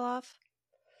when it fell off?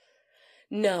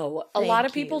 No, a lot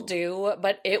of Thank people you. do,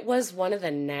 but it was one of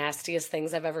the nastiest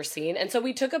things I've ever seen. And so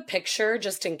we took a picture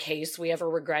just in case we ever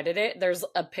regretted it. There's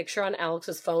a picture on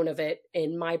Alex's phone of it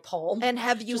in my palm. And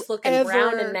have you just looking ever,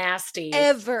 brown and nasty.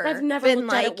 ever I've never been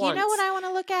looked at like, it you know once. what I want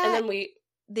to look at? And then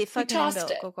the fucking tossed it.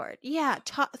 umbilical cord. Yeah,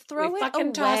 throw We it fucking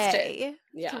away. tossed it.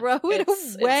 Yeah, Throw it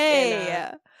it's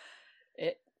away.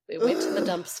 it went to the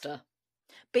dumpster.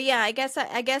 But yeah, I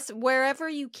guess wherever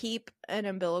you keep an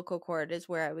umbilical cord is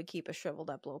where I would keep a shriveled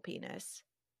up little penis.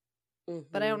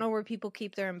 But I don't know where people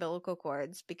keep their umbilical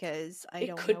cords because I don't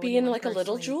know. It could be in anyone like a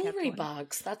little personally who kept jewelry one.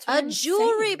 box. That's what A I'm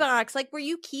jewelry saying. box, like where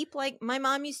you keep, like my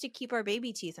mom used to keep our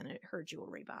baby teeth in her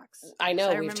jewelry box. I know, So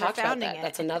we've remember talked about finding that. it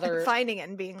That's and another finding it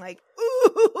and being like,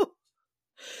 ooh.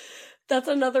 That's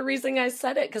another reason I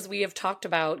said it, because we have talked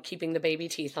about keeping the baby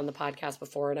teeth on the podcast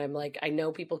before, and I'm like, I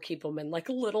know people keep them in like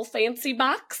little fancy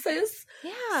boxes.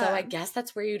 Yeah. So I guess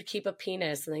that's where you'd keep a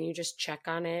penis, and then you just check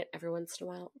on it every once in a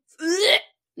while.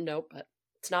 Nope, but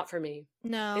it's not for me.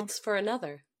 No, It's for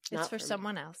another. it's not for me.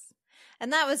 someone else.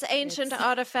 And that was Ancient It's-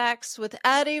 Artifacts with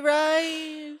Addie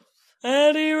Rife.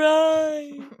 Addie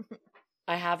Rye.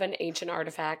 I have an Ancient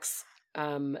Artifacts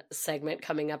segment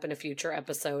coming up in a future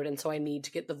episode, and so I need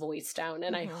to get the voice down,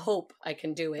 and I hope I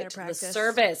can do it. Better The practice.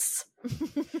 service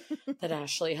that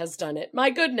Ashley has done it. My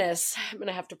goodness, I'm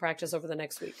gonna have to practice over the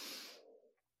next week.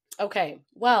 Okay,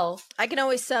 well, I can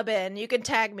always sub in. You can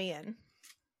tag me in.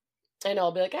 I know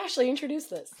I'll be like, Ashley, introduce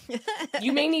this.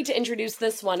 You may need to introduce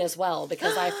this one as well,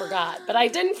 because I forgot, but I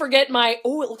didn't forget my.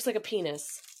 Oh, it looks like a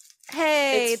penis.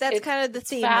 Hey, It's- that's it's kind of the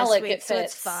theme Phallic, this week, it so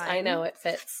fits. it's fine. I know it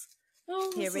fits.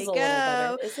 Oh, Here this we is a little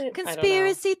better. go. Is it? I don't know.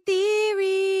 Conspiracy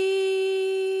theory.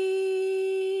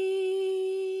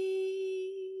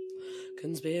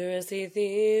 Conspiracy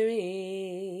theories.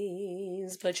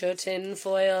 Put your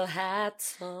tinfoil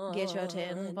hats on. Get your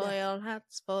tinfoil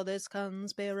hats for this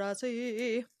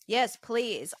conspiracy. Yes,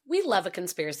 please. We love a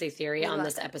conspiracy theory We on love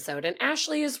this it. episode, and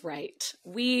Ashley is right.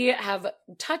 We have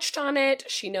touched on it.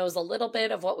 She knows a little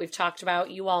bit of what we've talked about.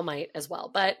 You all might as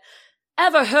well. But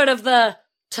Ever heard of the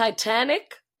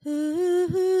Titanic?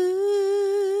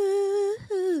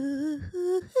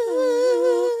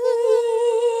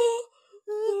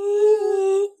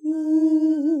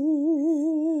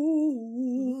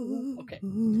 Okay.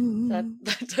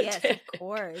 The Titanic. Yes, of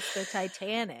course. The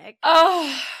Titanic.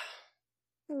 Oh,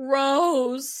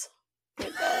 Rose. Oh my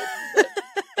God.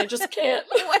 I just can't.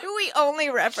 Why do we only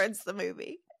reference the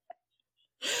movie?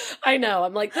 I know.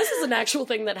 I'm like, this is an actual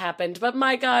thing that happened, but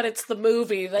my God, it's the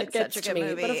movie that It's gets such a to good me.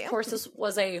 movie. But of course, this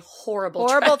was a horrible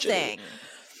tragedy. Thing.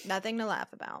 Nothing to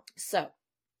laugh about. So,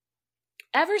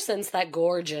 ever since that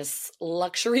gorgeous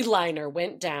luxury liner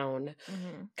went down,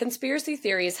 conspiracy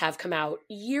theories have come out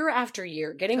year after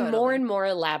year, getting more and more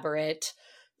elaborate.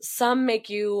 Some make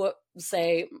you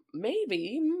say,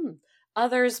 maybe.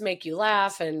 Others make you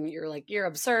laugh and you're like, you're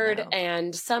absurd. No.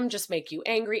 And some just make you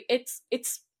angry. It's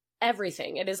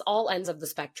everything. It is all ends of the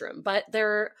spectrum. But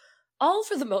they're all,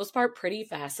 for the most part, pretty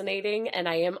fascinating. And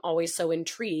I am always so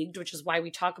intrigued, which is why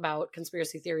we talk about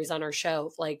conspiracy theories on our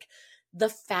show. Like, the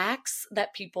facts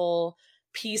that people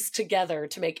piece together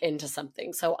to make into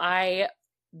something. So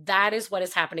that is what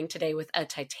is happening today with a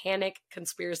Titanic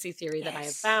conspiracy theory that I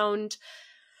have found.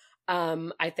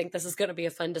 I think this is going to be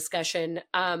a fun discussion.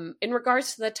 In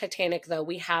regards to the Titanic, though,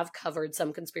 we have covered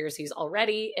some conspiracies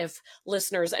already. If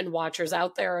listeners and watchers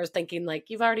out there are thinking, like,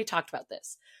 you've already talked about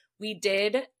this. We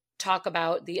did talk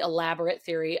about the elaborate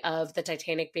theory of the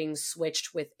Titanic being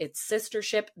switched with its sister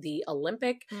ship, the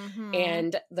Olympic.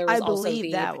 And there was also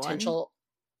the potential.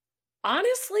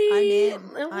 Honestly,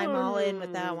 I'm all in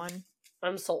with that one.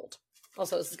 I'm sold.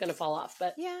 Also, this is going to fall off,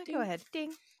 but yeah, go ahead.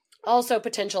 Ding. Also,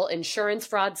 potential insurance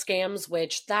fraud scams,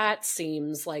 which that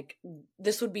seems like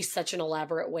this would be such an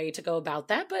elaborate way to go about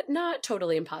that, but not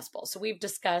totally impossible. So we've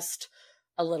discussed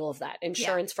a little of that.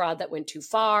 Insurance fraud that went too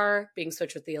far, being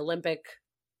switched with the Olympic,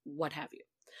 what have you.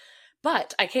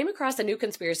 But I came across a new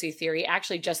conspiracy theory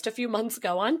actually just a few months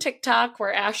ago on TikTok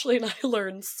where Ashley and I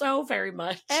learned so very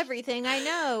much. Everything I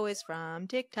know is from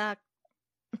TikTok.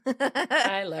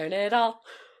 I learn it all.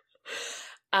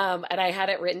 And I had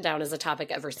it written down as a topic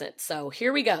ever since. So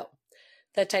here we go.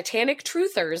 The Titanic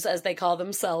truthers, as they call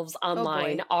themselves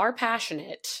online, are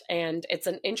passionate, and it's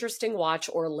an interesting watch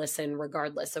or listen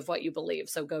regardless of what you believe.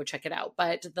 So go check it out.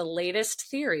 But the latest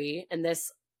theory, and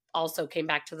this also came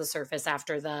back to the surface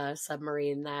after the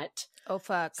submarine that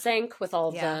sank with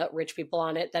all the rich people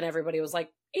on it. Then everybody was like,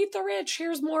 eat the rich.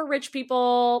 Here's more rich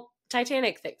people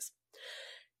Titanic things.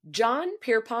 John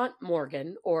Pierpont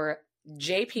Morgan, or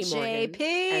JP Morgan,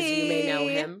 as you may know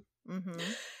him.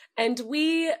 And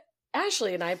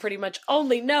Ashley and I pretty much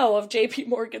only know of JP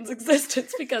Morgan's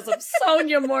existence because of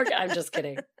Sonia Morgan. I'm just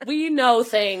kidding. We know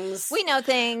things.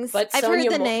 But I've heard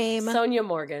the name. Sonia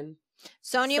Morgan.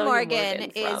 Sonia Morgan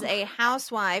is a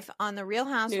housewife on The Real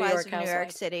Housewives of New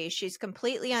York City. She's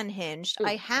completely unhinged.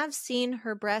 I have seen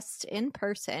her breasts in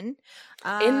person.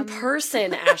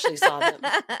 Ashley saw them.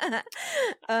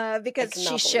 Because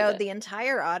she showed the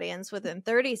entire audience within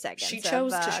 30 seconds she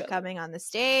chose of to show coming on the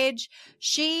stage.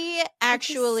 She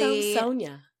actually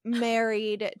Sonia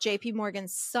married JP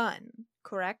Morgan's son,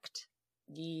 correct?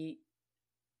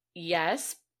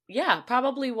 Yes. Yeah,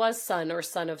 probably was son or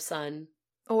son of son.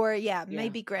 Or,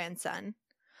 maybe grandson.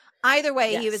 Either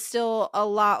way, he was still a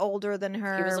lot older than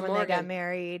her when they got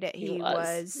married. He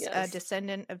was a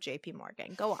descendant of JP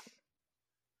Morgan. Go on.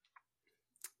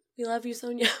 We love you,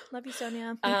 Sonia. Love you,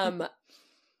 Sonia.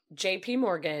 JP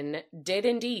Morgan did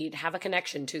indeed have a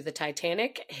connection to the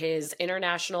Titanic. His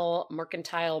International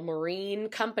Mercantile Marine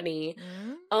Company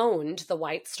owned the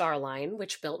White Star Line,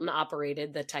 which built and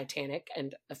operated the Titanic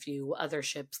and a few other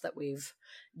ships that we've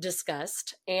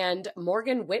discussed. And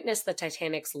Morgan witnessed the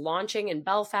Titanic's launching in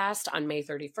Belfast on May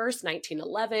 31st,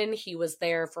 1911. He was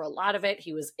there for a lot of it.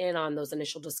 He was in on those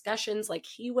initial discussions. Like,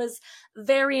 he was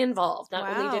very involved.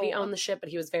 Not only did he own the ship, but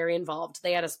he was very involved.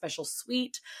 They had a special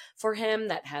suite for him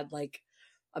that had like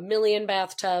 1 million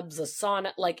bathtubs, a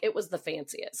sauna. Like, it was the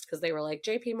fanciest because they were like,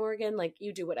 JP Morgan, like,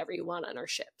 you do whatever you want on our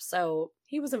ship. So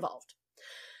he was involved.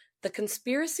 The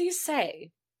conspiracies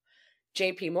say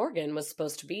JP Morgan was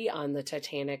supposed to be on the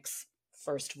Titanic's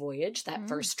first voyage, that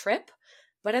first trip,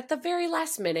 but at the very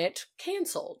last minute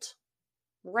canceled.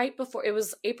 Right before, it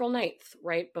was April 9th,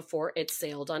 right before it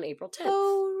sailed on April 10th,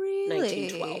 oh, really?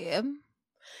 1912.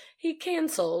 He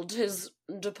canceled his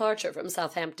departure from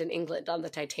Southampton, England on the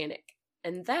Titanic.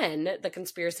 And then the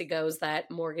conspiracy goes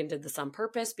that Morgan did this on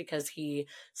purpose because he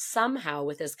somehow,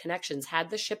 with his connections, had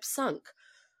the ship sunk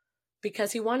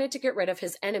because he wanted to get rid of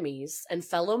his enemies and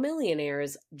fellow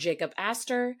millionaires Jacob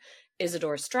Astor,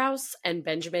 Isidor Straus, and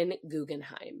Benjamin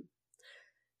Guggenheim.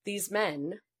 These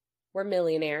men were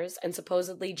millionaires and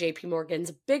supposedly JP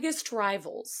Morgan's biggest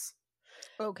rivals.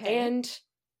 Okay. And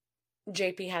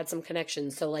JP had some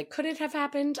connections. So, like, could it have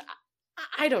happened?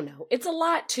 I don't know. It's a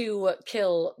lot to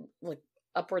kill, like,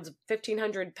 upwards of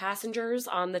 1,500 passengers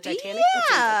on the Titanic.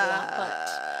 Yeah. That seems like a lot,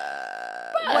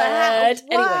 but What?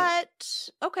 anyway.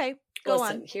 Okay, go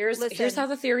Listen, on. here's how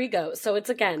the theory goes. So it's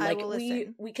again, I like, will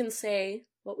listen. we can say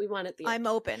what we want at the end. I'm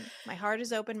open. My heart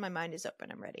is open. My mind is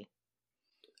open. I'm ready.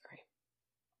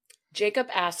 Jacob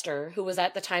Astor, who was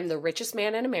at the time the richest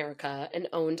man in America and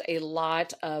owned a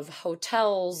lot of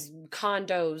hotels,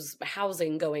 condos,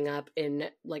 housing going up in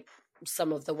like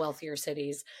some of the wealthier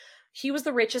cities. He was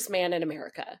the richest man in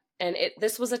America. And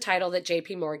this was a title that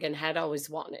JP Morgan had always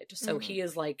wanted. So he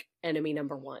is like enemy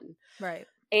number one. Right.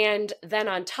 And then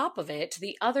on top of it,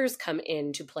 the others come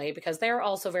into play because they're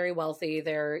also very wealthy.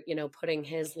 They're, putting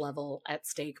his level at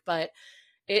stake. But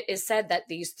it is said that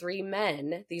these three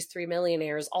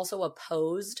millionaires, also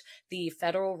opposed the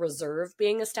Federal Reserve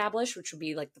being established, which would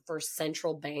be like the first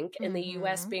central bank in the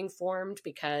U.S. being formed,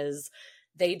 because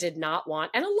they did not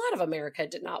want, and a lot of America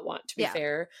did not want, to be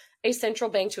fair, a central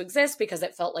bank to exist because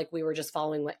it felt like we were just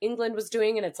following what England was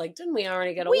doing. And it's like, didn't we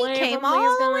already get away from these guys? We came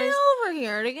all the way over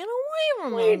here to get away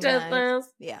from We did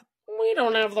this. Yeah. We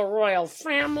don't have the royal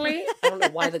family. I don't know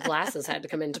why the glasses had to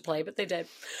come into play, but they did.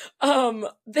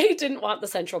 They didn't want the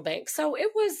central bank. So it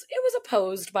was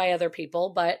opposed by other people,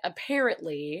 but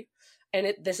apparently,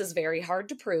 and this is very hard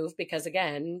to prove because,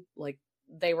 again, like,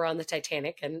 they were on the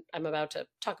Titanic and I'm about to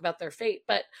talk about their fate,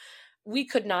 but we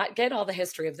could not get all the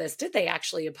history of this. Did they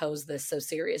actually oppose this so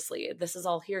seriously? This is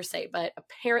all hearsay, but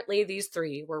apparently these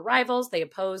three were rivals. They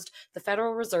opposed the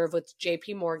Federal Reserve, which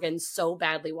JP Morgan so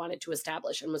badly wanted to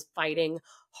establish and was fighting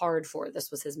hard for. This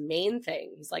was his main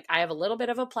thing. He's like, I have a little bit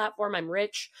of a platform. I'm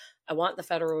rich. I want the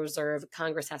Federal Reserve.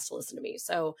 Congress has to listen to me.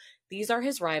 So these are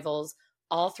his rivals.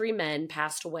 All three men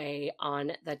passed away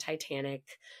on the Titanic.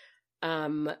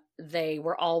 They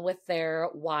were all with their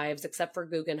wives except for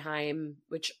Guggenheim,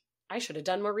 which I should have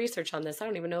done more research on this. I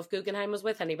don't even know if Guggenheim was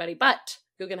with anybody, but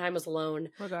Guggenheim was alone.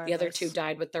 Regardless. The other two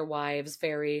died with their wives.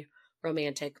 Very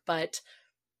romantic. But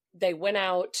they went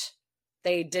out.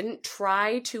 They didn't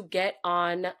try to get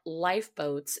on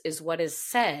lifeboats is what is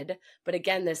said. But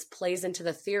again, this plays into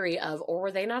the theory of, or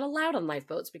were they not allowed on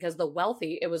lifeboats? Because the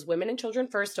wealthy, it was women and children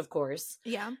first, of course.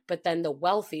 Yeah. But then the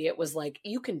wealthy, it was like,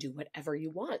 you can do whatever you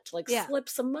want. Like, slip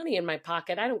some money in my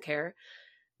pocket. I don't care.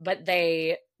 But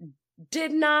they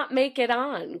did not make it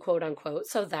on, quote unquote.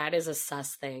 So that is a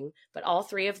sus thing. But all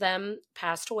three of them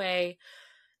passed away.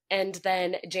 And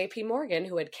then JP Morgan,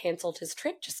 who had canceled his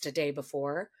trip just a day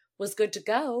before, was good to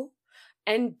go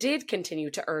and did continue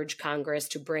to urge Congress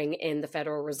to bring in the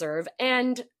Federal Reserve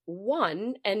and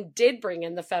won and did bring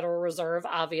in the Federal Reserve.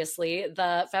 Obviously,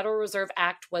 the Federal Reserve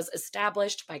Act was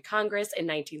established by Congress in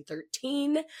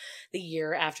 1913, the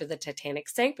year after the Titanic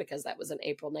sank, because that was in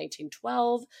April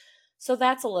 1912. So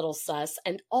that's a little sus.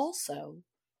 And also,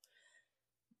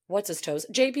 what's his toes?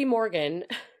 JP Morgan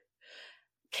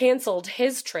canceled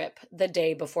his trip the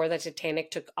day before the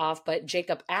Titanic took off, but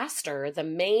Jacob Astor, the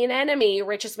main enemy,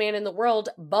 richest man in the world,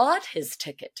 bought his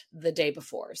ticket the day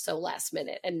before, so last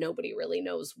minute, and nobody really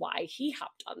knows why he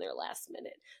hopped on there last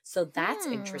minute. So that's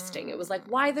interesting. It was like,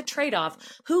 why the trade-off?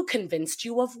 Who convinced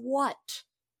you of what?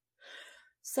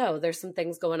 So there's some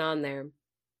things going on there.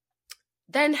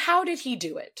 Then how did he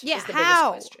do it? Yeah, is the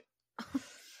how? biggest question.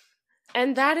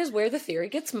 And that is where the theory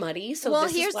gets muddy. So well,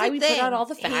 this here's is why the we thing. put out all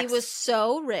the facts. He was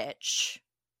so rich,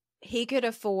 he could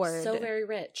afford so very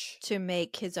rich to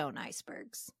make his own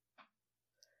icebergs.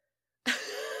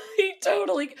 He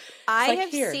totally. I like, have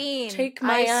here, seen take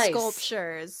my ice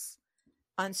sculptures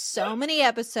on so many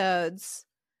episodes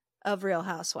of Real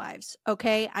Housewives.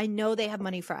 Okay, I know they have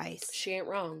money for ice. She ain't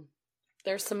wrong.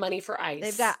 There's some money for ice.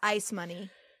 They've got ice money.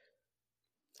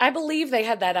 I believe they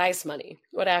had that ice money,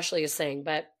 what Ashley is saying,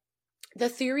 but the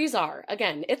theories are,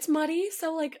 again, it's muddy,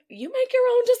 so, like, you make your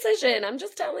own decision. I'm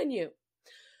just telling you.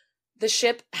 The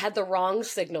ship had the wrong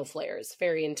signal flares,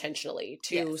 very intentionally,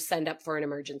 to send up for an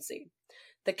emergency.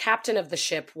 The captain of the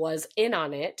ship was in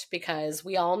on it because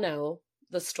we all know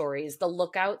the stories. The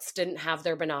lookouts didn't have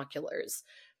their binoculars.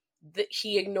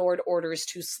 He ignored orders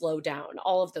to slow down,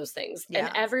 all of those things. Yeah.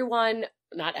 And everyone,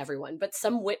 not everyone, but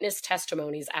some witness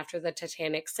testimonies after the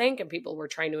Titanic sank and people were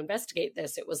trying to investigate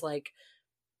this, it was like,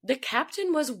 the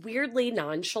captain was weirdly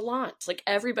nonchalant. Like,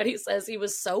 everybody says he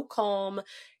was so calm.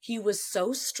 He was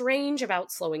so strange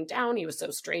about slowing down. He was so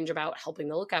strange about helping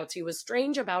the lookouts. He was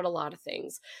strange about a lot of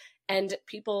things. And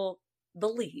people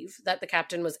believe that the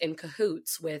captain was in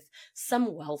cahoots with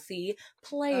some wealthy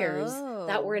players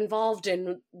that were involved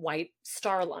in White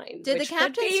Star Line. Did which the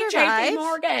captain could be survive? JP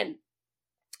Morgan.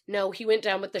 No, he went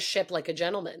down with the ship like a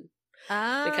gentleman.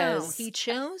 Oh, because he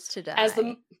chose to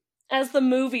die. As the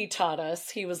movie taught us,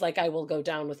 he was like, I will go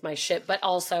down with my ship. But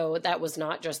also, that was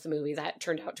not just the movie. That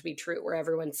turned out to be true, where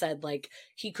everyone said, like,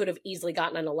 he could have easily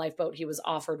gotten on a lifeboat. He was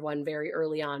offered one very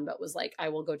early on, but was like, I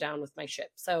will go down with my ship.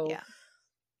 So,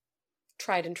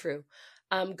 tried and true.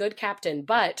 Good captain.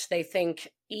 But they think,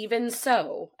 even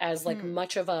so, as like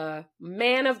much of a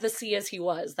man of the sea as he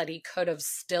was, that he could have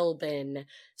still been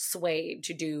swayed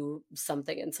to do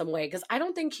something in some way. Because I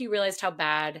don't think he realized how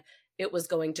bad it was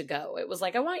going to go. It was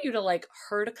like, I want you to like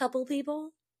hurt a couple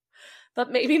people,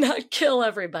 but maybe not kill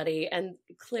everybody. And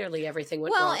clearly everything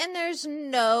went wrong. And there's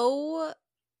no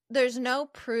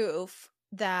proof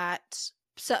that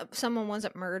someone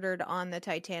wasn't murdered on the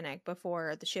Titanic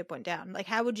before the ship went down. Like,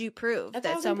 how would you prove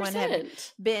that someone had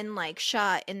been like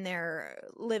shot in their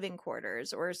living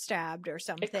quarters or stabbed or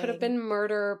something? It could have been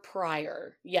murder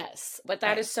prior. Yes. But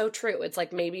that is so true. It's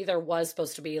like, maybe there was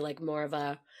supposed to be like more of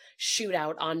a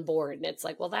shootout on board, and it's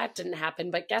like, well, that didn't happen,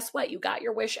 but guess what, you got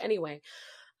your wish anyway.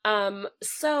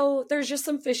 So there's just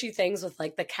some fishy things with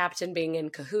like the captain being in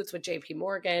cahoots with JP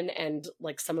Morgan, and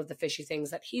like some of the fishy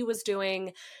things that he was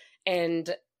doing,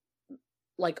 and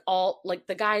like all like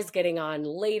the guys getting on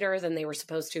later than they were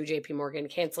supposed to. JP Morgan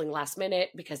canceling last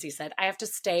minute because he said, I have to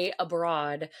stay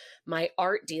abroad. My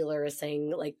art dealer is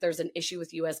saying like there's an issue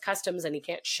with US Customs and he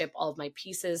can't ship all of my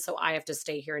pieces, so I have to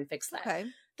stay here and fix that. Okay.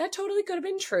 That totally could have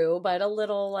been true, but a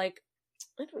little like,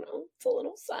 I don't know, it's a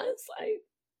little sus.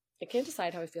 I can't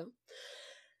decide how I feel.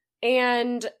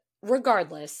 And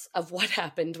regardless of what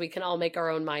happened, we can all make our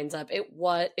own minds up.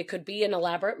 It could be an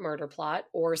elaborate murder plot,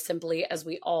 or simply, as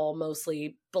we all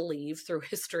mostly believe through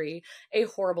history, a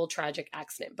horrible, tragic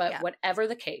accident. But whatever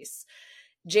the case,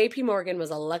 JP Morgan was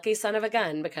a lucky son of a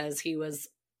gun because he was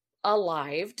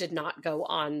alive, did not go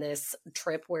on this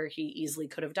trip where he easily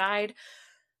could have died.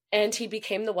 And he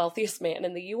became the wealthiest man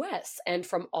in the U.S. And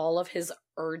from all of his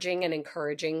urging and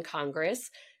encouraging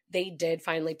Congress, they did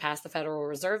finally pass the Federal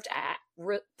Reserve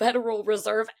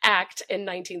Act in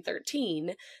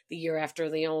 1913, the year after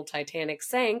the old Titanic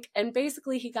sank. And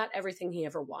basically, he got everything he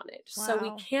ever wanted. Wow. So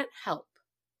we can't help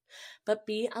but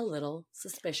be a little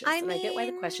suspicious. I get why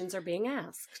the questions are being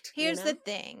asked. Here's the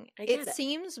thing. It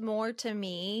seems more to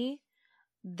me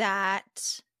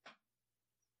that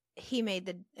he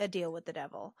made a deal with the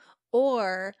devil,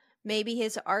 or maybe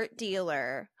his art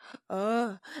dealer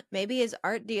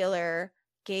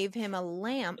gave him a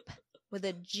lamp with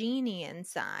a genie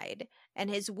inside, and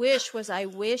his wish was, I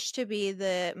wish to be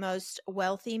the most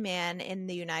wealthy man in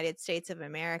the United States of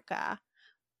America.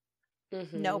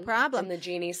 Mm-hmm. No problem. And the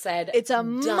genie said, it's a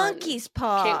monkey's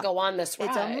paw. Can't go on this ride.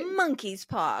 It's a monkey's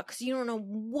paw, because you don't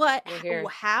know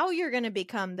how you're going to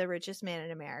become the richest man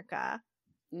in America.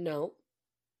 No.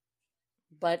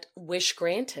 But wish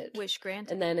granted. Wish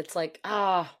granted. And then it's like,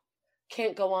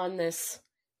 can't go on this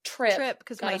trip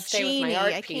because my genie,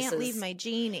 I can't leave my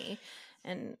genie.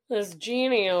 And this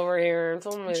genie over here.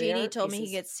 Genie told me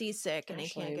he gets seasick and he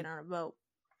can't get on a boat.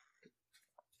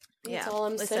 That's all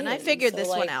I'm saying. I figured this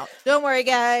one out. Don't worry,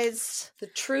 guys. The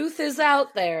truth is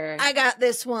out there. I got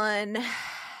this one.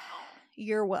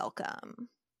 You're welcome.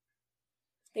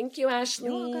 Thank you,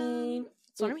 Ashley. You're welcome.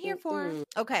 That's what I'm here for.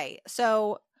 Okay,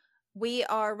 so we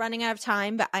are running out of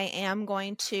time, but I am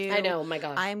going to. I know, my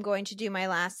God. I'm going to do my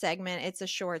last segment. It's a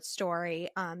short story.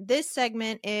 This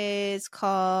segment is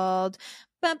called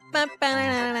Creepy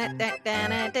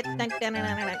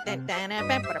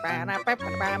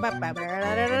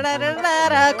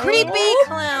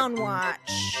Clown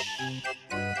Watch.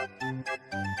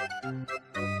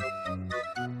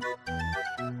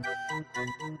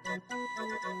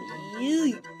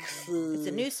 Yikes. It's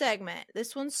a new segment.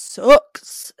 This one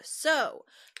sucks. So,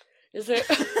 is it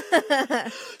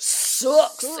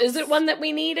sucks? Is it one that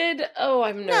we needed? Oh,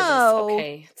 I'm nervous. No.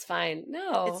 Okay, it's fine.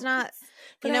 No, it's not.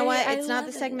 But you know what? It's not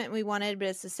the segment we wanted, but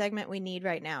it's the segment we need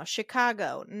right now.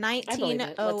 Chicago,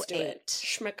 1908. Let's do it.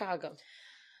 Chicago.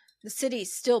 The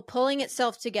city's still pulling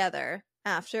itself together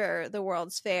after the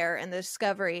World's Fair and the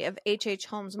discovery of H.H.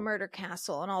 Holmes' murder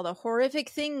castle and all the horrific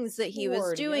things that he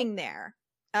was doing there.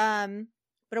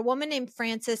 But a woman named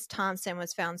Frances Thompson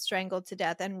was found strangled to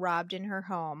death and robbed in her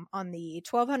home on the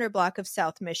 1200 block of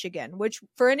South Michigan, which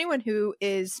for anyone who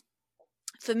is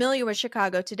familiar with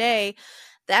Chicago today,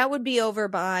 that would be over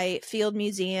by Field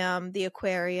Museum, the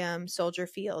Aquarium, Soldier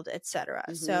Field, etc.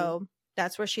 Mm-hmm. So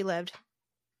that's where she lived.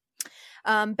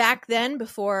 Back then,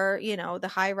 before, the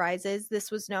high rises,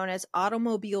 this was known as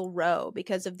Automobile Row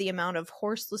because of the amount of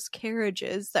horseless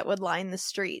carriages that would line the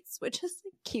streets, which is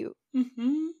cute.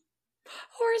 Mm-hmm.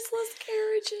 Horseless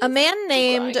carriages. A man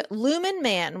named Lumen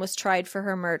Mann was tried for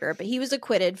her murder, but he was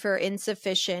acquitted for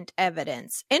insufficient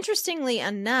evidence. Interestingly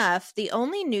enough, the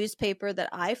only newspaper that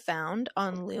I found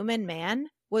on Lumen Mann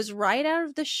was right out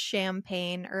of the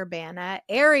Champaign-Urbana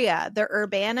area, the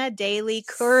Urbana Daily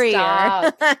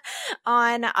Courier,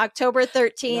 on October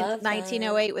 13th,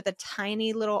 1908, with a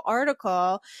tiny little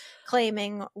article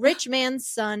claiming rich man's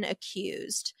son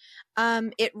accused.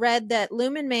 It read that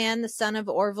Lumen Mann, the son of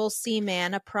Orville C.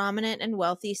 Mann, a prominent and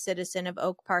wealthy citizen of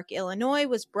Oak Park, Illinois,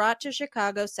 was brought to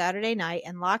Chicago Saturday night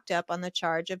and locked up on the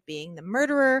charge of being the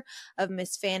murderer of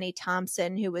Miss Fanny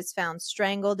Thompson, who was found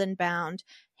strangled and bound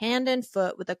hand and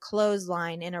foot with a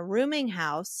clothesline in a rooming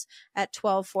house at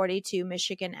 1242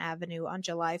 Michigan Avenue on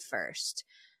July 1st.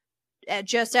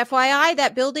 Just FYI,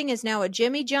 that building is now a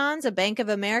Jimmy John's, a Bank of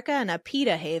America, and a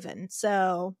Pita Haven.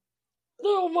 So...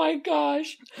 oh my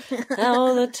gosh.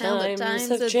 How the times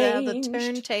have changed. The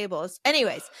turntables.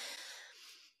 Anyways,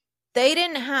 they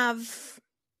didn't have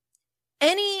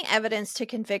any evidence to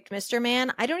convict Mr.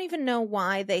 Mann. I don't even know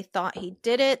why they thought he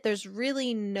did it. There's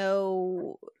really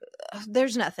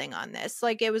there's nothing on this.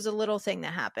 Like, it was a little thing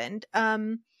that happened.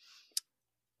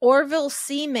 Orville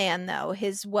C. Mann, though,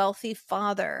 his wealthy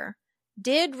father,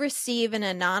 did receive an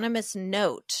anonymous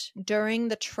note during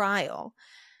the trial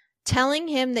telling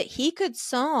him that he could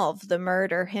solve the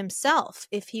murder himself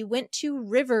if he went to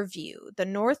Riverview, the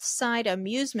North Side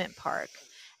amusement park,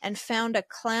 and found a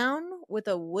clown with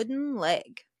a wooden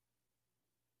leg.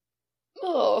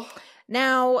 Oh.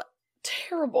 Now,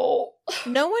 terrible.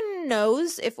 No one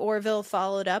knows if Orville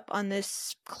followed up on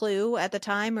this clue at the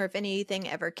time or if anything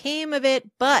ever came of it,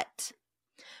 but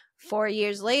 4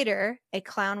 years later, a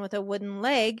clown with a wooden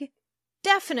leg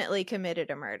definitely committed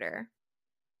a murder.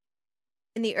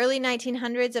 In the early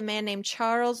 1900s, a man named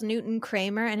Charles Newton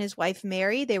Kramer and his wife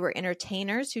Mary, they were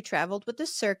entertainers who traveled with the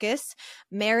circus.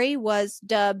 Mary was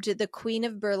dubbed the Queen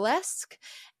of Burlesque,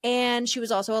 and she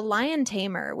was also a lion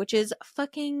tamer, which is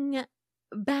fucking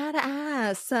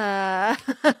badass.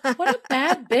 What a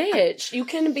bad bitch. You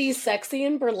can be sexy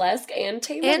and burlesque and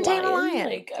tame a lion.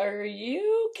 Like, are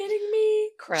you kidding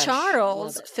me? Crush.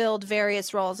 Charles filled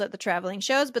various roles at the traveling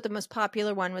shows, but the most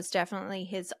popular one was definitely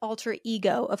his alter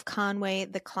ego of Conway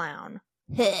the Clown.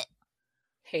 Hate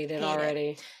it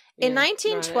already. In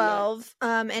 1912,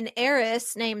 an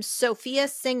heiress named Sophia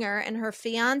Singer and her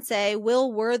fiance,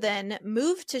 Will Worthen,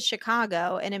 moved to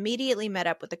Chicago and immediately met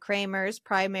up with the Kramers,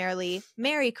 primarily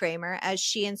Mary Kramer, as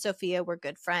she and Sophia were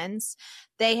good friends.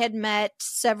 They had met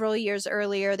several years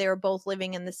earlier. They were both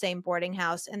living in the same boarding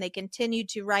house, and they continued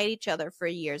to write each other for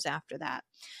years after that.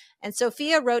 And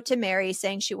Sophia wrote to Mary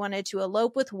saying she wanted to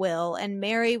elope with Will. And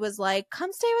Mary was like,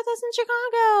 come stay with us in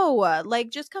Chicago. Like,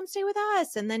 just come stay with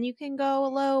us. And then you can go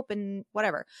elope and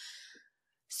whatever.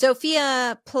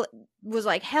 Sophia was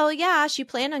like, hell yeah. She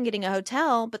planned on getting a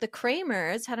hotel. But the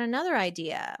Kramers had another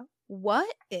idea.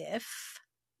 What if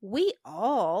we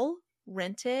all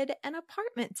rented an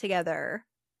apartment together?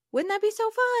 Wouldn't that be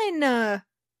so fun?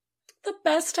 The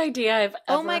best idea I've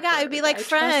ever Oh my God, heard. it'd be like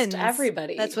Friends.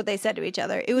 Everybody. That's what they said to each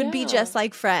other. It would be just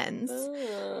like Friends.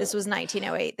 This was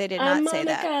 1908. They did not say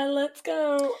that. Let's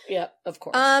go. Yep, of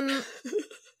course.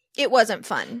 It wasn't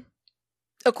fun.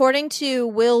 According to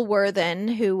Will Worthen,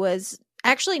 who was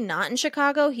actually not in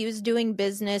Chicago, he was doing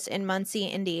business in Muncie,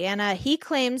 Indiana. He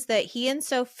claims that he and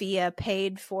Sophia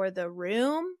paid for the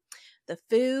room, the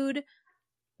food,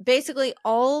 basically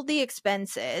all the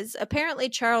expenses. Apparently,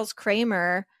 Charles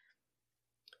Kramer,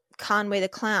 Conway the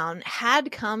Clown,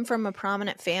 had come from a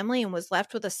prominent family and was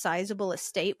left with a sizable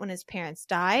estate when his parents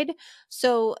died.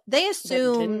 So they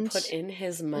assumed... But didn't put in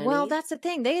his money? Well, that's the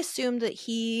thing. They assumed that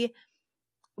he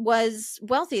was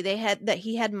wealthy. That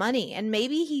he had money, and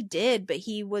maybe he did, but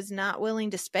he was not willing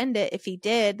to spend it if he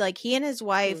did. Like, he and his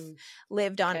wife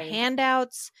lived on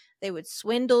handouts. They would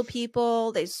swindle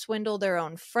people. They swindled their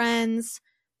own friends.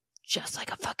 Just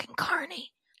like a fucking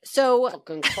carny. So...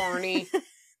 Fucking carny.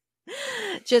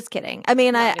 Just kidding. I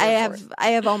mean, I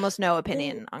have almost no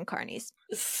opinion on carnies.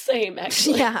 Same,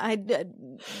 actually. Yeah,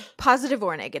 positive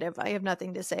or negative. I have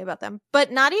nothing to say about them.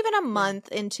 But not even a month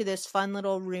into this fun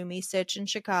little roomy sitch in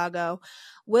Chicago,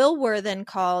 Will Worthen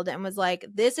called and was like,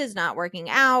 this is not working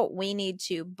out. We need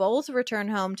to both return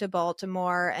home to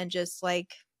Baltimore and just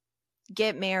like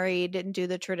get married and do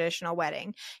the traditional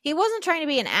wedding. He wasn't trying to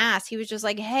be an ass. He was just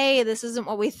like, hey, this isn't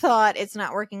what we thought. It's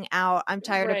not working out. I'm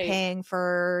tired of paying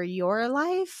for your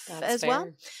life as well.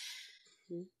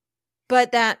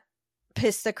 But that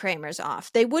pissed the Kramers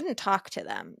off. They wouldn't talk to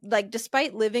them. Like,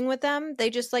 despite living with them, they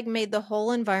just like made the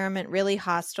whole environment really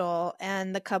hostile,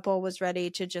 and the couple was ready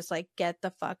to just like get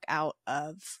the fuck out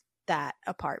of that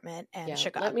apartment and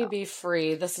Chicago. Let me be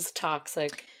free. This is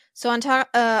toxic. So on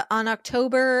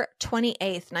October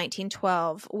 28th,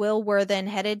 1912, Will Worthen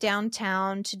headed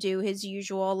downtown to do his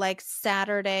usual, like,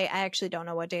 Saturday. I actually don't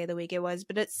know what day of the week it was,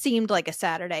 but it seemed like a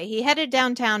Saturday. He headed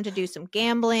downtown to do some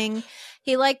gambling.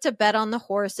 He liked to bet on the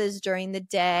horses during the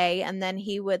day, and then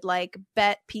he would, like,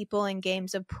 bet people in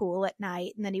games of pool at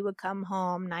night, and then he would come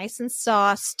home nice and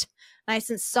sauced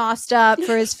up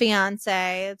for his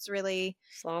fiance. It's really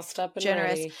sauced up and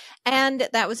generous. ready. And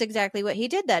that was exactly what he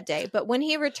did that day. But when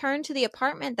he returned to the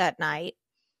apartment that night,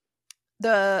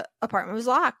 the apartment was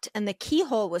locked and the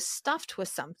keyhole was stuffed with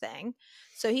something.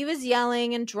 So he was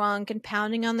yelling and drunk and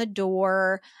pounding on the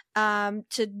door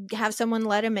to have someone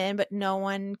let him in, but no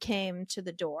one came to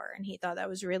the door. And he thought that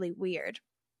was really weird.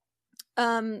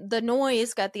 The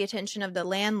noise got the attention of the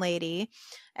landlady,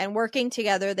 and working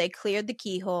together, they cleared the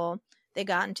keyhole. They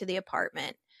got into the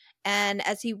apartment. And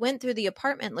as he went through the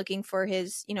apartment looking for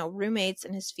his, roommates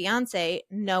and his fiance,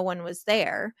 no one was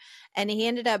there. And he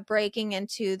ended up breaking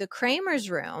into the Kramers'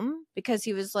 room because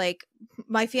he was like,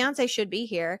 my fiance should be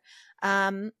here.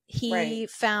 He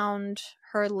found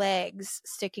her legs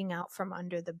sticking out from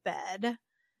under the bed.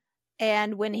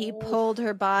 And when he pulled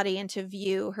her body into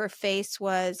view, her face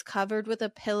was covered with a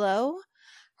pillow.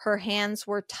 Her hands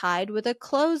were tied with a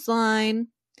clothesline.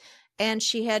 And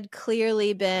she had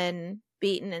clearly been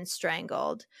beaten and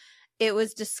strangled. It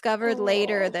was discovered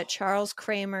later that Charles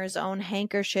Kramer's own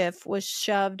handkerchief was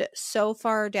shoved so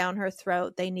far down her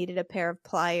throat they needed a pair of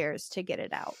pliers to get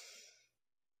it out.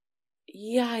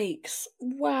 Yikes.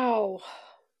 Wow.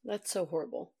 That's so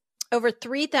horrible. Over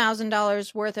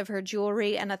 $3,000 worth of her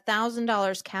jewelry and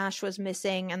 $1,000 cash was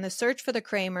missing, and the search for the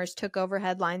Kramers took over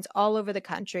headlines all over the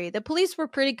country. The police were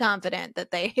pretty confident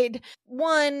that they'd,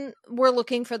 one, were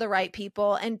looking for the right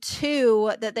people, and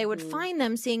two, that they would find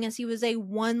them, seeing as he was a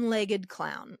one-legged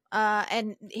clown.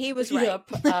 And he was right.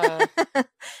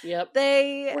 Yep.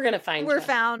 They We're gonna find were you.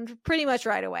 found pretty much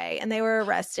right away, and they were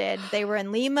arrested. They were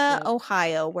in Lima,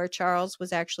 Ohio, where Charles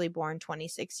was actually born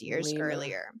 26 years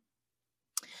earlier.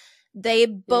 They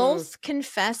both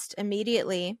confessed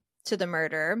immediately to the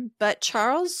murder, but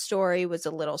Charles' story was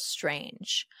a little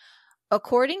strange.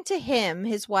 According to him,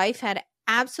 his wife had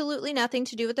absolutely nothing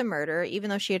to do with the murder, even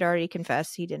though she had already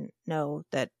confessed. He didn't know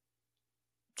that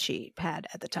she had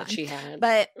at the time. She had.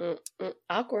 But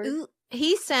awkward.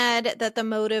 He said that the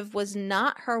motive was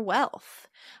not her wealth,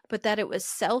 but that it was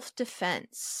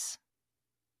self-defense.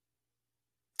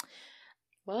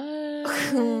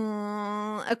 What?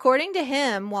 According to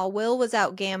him, while Will was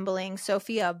out gambling,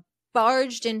 Sophia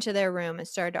barged into their room and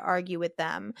started to argue with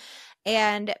them.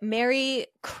 And Mary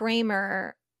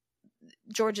Kramer,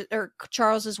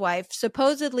 Charles's wife,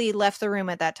 supposedly left the room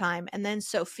at that time. And then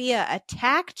Sophia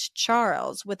attacked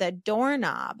Charles with a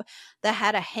doorknob that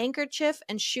had a handkerchief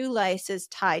and shoelaces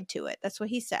tied to it. That's what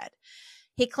he said.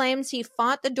 He claims he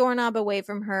fought the doorknob away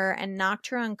from her and knocked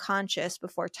her unconscious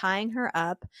before tying her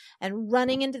up and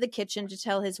running into the kitchen to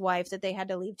tell his wife that they had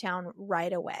to leave town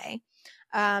right away.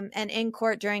 And in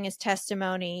court during his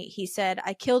testimony, he said,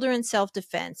 "I killed her in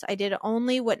self-defense. I did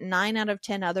only what 9 out of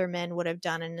 10 other men would have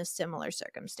done in a similar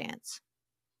circumstance."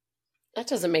 That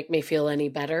doesn't make me feel any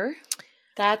better.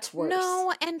 That's worse.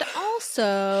 No, and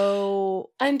also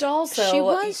she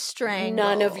was strangled.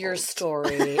 None of your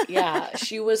story. Yeah,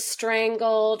 she was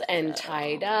strangled and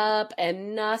tied up,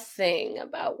 and nothing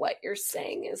about what you're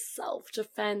saying is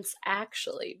self-defense,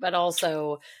 actually. But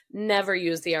also, never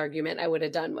use the argument, I would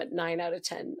have done what 9 out of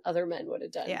 10 other men would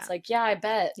have done. Yeah. It's like, yeah, I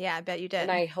bet. Yeah, I bet you did.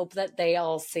 And I hope that they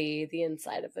all see the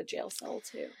inside of a jail cell,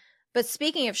 too. But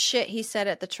speaking of shit he said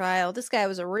at the trial, this guy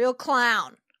was a real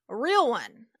clown. A real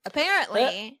one.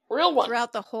 Apparently, real one.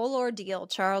 Throughout the whole ordeal,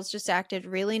 Charles just acted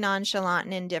really nonchalant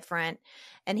and indifferent.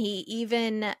 And he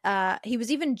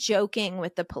was even joking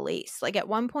with the police. Like at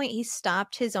one point, he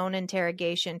stopped his own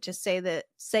interrogation to say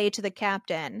to the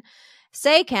captain,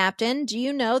 "Say, Captain, do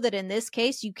you know that in this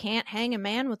case you can't hang a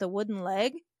man with a wooden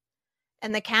leg?"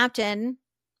 And the captain,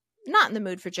 not in the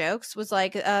mood for jokes, was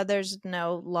like, "There's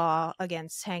no law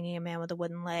against hanging a man with a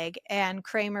wooden leg." And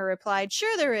Kramer replied,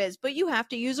 "Sure there is, but you have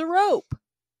to use a rope."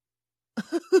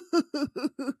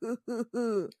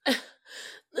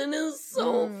 That is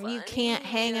so funny. You can't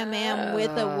hang a man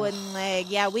with a wooden leg.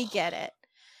 Yeah, we get it.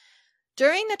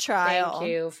 During the trial, thank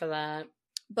you for that.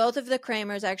 Both of the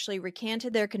Kramers actually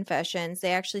recanted their confessions.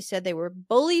 They actually said they were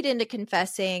bullied into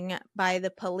confessing by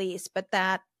the police, but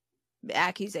that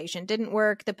accusation didn't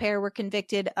work. The pair were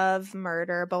convicted of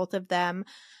murder, both of them.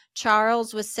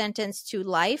 Charles was sentenced to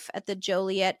life at the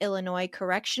Joliet, Illinois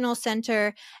Correctional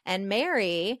Center, and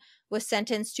Mary was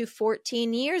sentenced to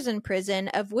 14 years in prison,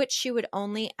 of which she would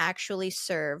only actually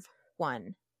serve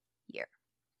 1 year.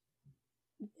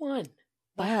 One.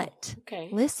 But Okay.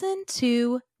 listen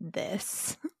to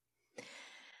this.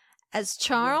 As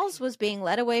Charles was being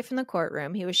led away from the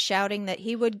courtroom, he was shouting that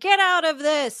he would get out of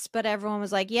this, but everyone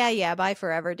was like, yeah, bye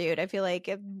forever, dude. I feel like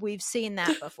we've seen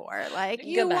that before. Like,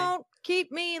 you Goodbye. won't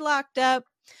keep me locked up.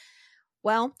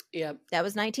 Well, Yep. that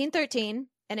was 1913.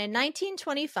 And in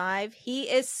 1925, he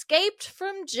escaped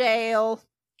from jail.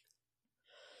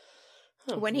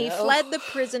 Oh, When he no. fled the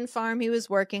prison farm he was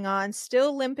working on,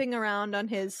 still limping around on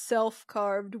his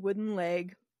self-carved wooden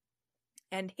leg.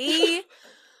 And he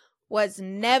was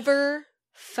never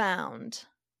found.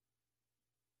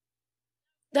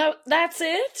 That's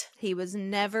it? He was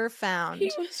never found.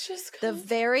 He was just The gone.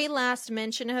 very last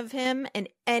mention of him in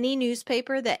any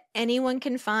newspaper that anyone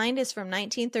can find is from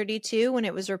 1932, when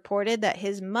it was reported that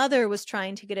his mother was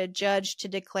trying to get a judge to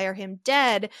declare him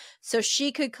dead so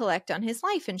she could collect on his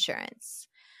life insurance.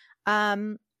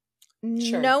 Sure.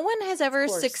 No one has ever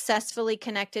course. successfully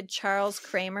connected Charles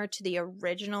Kramer to the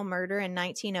original murder in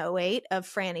 1908 of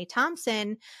Franny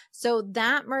Thompson, so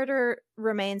that murder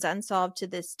remains unsolved to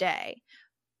this day.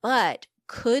 But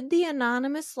could the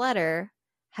anonymous letter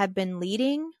have been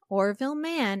leading Orville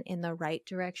Mann in the right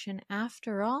direction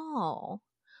after all?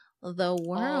 The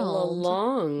world All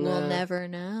along. will never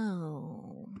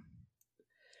know.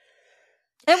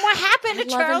 And what happened I to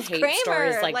love and Charles hate Kramer?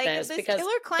 stories like this this because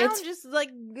killer clown it's- just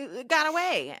got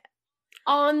away.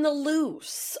 On the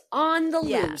loose. On the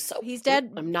Yeah, loose. So, he's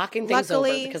dead. I'm knocking things over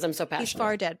Luckily, because I'm so passionate. He's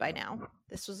far dead by now.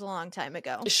 This was a long time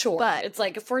ago. Sure. But It's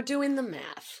like, if we're doing the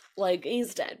math, like,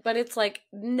 he's dead. But it's like,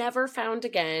 never found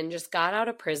again, just got out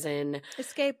of prison.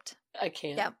 escaped. I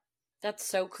can't. Yep. That's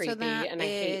so creepy, that and I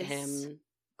hate is him.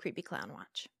 Creepy Clown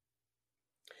Watch.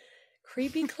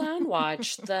 Creepy Clown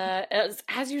Watch.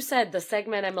 As you said, the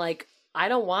segment, I'm like, I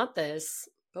don't want this,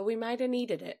 but we might have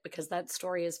needed it because that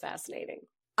story is fascinating.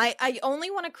 I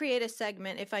only want to create a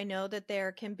segment if I know that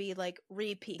there can be like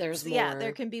repeats. There's Yeah, more.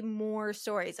 there can be more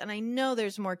stories. And I know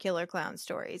there's more killer clown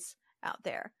stories out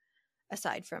there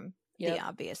aside from Yep. the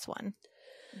obvious one.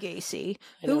 Gacy,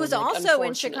 I who know, was like, also in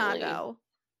unfortunately. Chicago.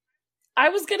 I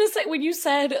was going to say, when you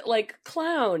said, like,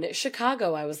 clown,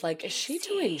 Chicago, I was like, is she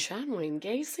doing John Wayne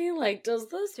Gacy? Like, does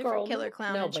this Different girl... killer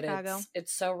clown no, in but Chicago.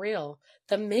 It's so real.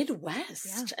 The Midwest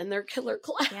Yeah. and their killer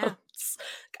clowns. Yeah.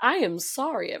 I am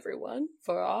sorry, everyone,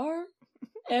 for our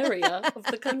area of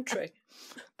the country.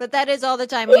 But that is all the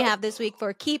time we have this week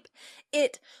for Keep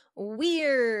It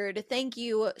Weird. Thank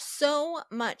you so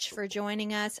much for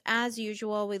joining us. As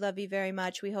usual, we love you very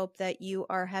much. We hope that you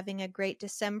are having a great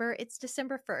December. It's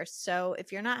December 1st, so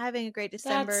if you're not having a great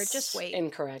December, That's just wait.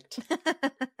 Incorrect.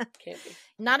 Can't be.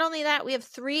 Not only that, we have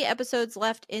 3 episodes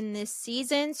left in this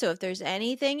season, so if there's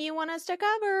anything you want us to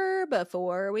cover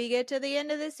before we get to the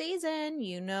end of the season,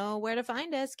 you know where to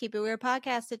find us.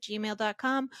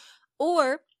 keepitweirdpodcast@gmail.com,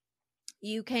 or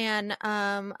you can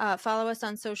follow us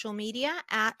on social media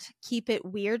at Keep It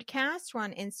Weirdcast. We're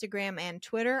on Instagram and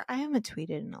Twitter. I haven't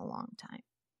tweeted in a long time.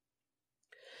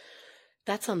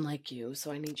 That's unlike you,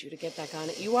 so I need you to get back on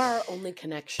it. You are our only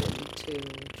connection to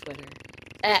Twitter.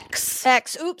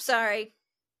 X. Oops, sorry.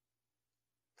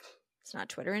 It's not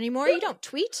Twitter anymore. You don't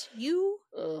tweet. You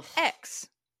Ugh. X.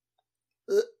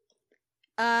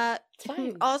 It's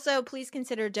fine. Also, please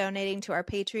consider donating to our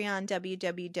Patreon,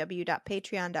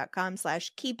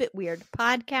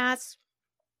 www.patreon.com/keepitweirdpodcast.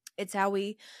 It's how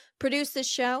we produce this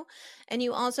show. And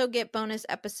you also get bonus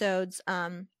episodes.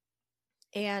 And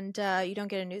you don't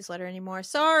get a newsletter anymore.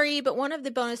 Sorry, but one of the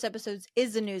bonus episodes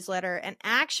is a newsletter. And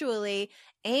actually,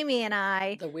 Amy and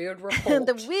I... The Weird Report.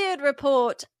 The Weird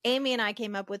Report. Amy and I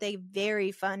came up with a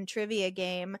very fun trivia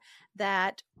game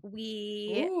that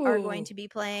we are going Ooh. to be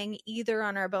playing either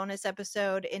on our bonus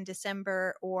episode in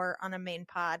December or on a main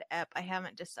pod app. I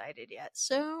haven't decided yet.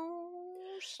 So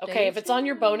Okay, if it's on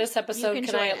your bonus episode, can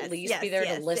can I join at us. least Yes, be there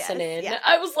yes, to listen yes, in? yeah.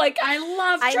 I was like, I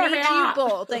love I need trivia. you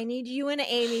both. I need you and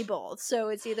Amy both. So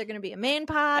it's either going to be a main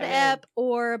pod I'm in. app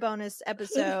or a bonus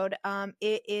episode.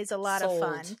 It is a lot of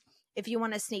fun. Sold. If you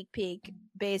want a sneak peek,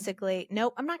 basically,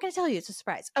 nope, I'm not going to tell you. It's a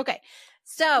surprise. Okay.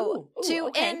 So Ooh, to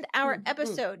okay. end our Mm, mm.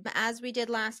 episode, as we did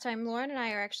last time, Lauren and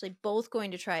I are actually both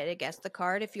going to try to guess the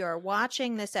card. If you are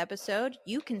watching this episode,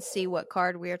 you can see what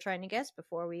card we are trying to guess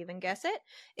before we even guess it.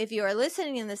 If you are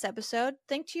listening in this episode,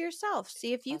 think to yourself,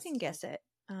 see if you can guess it.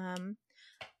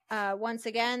 Once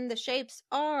again, the shapes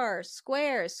are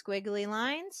squares, squiggly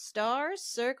lines, stars,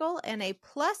 circle, and a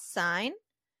plus sign.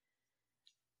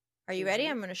 Are you ready?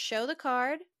 I'm going to show the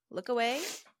card. Look away.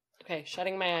 Okay,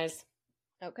 shutting my eyes.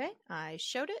 Okay, I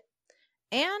showed it.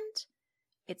 And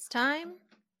it's time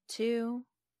to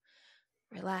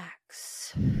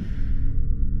relax.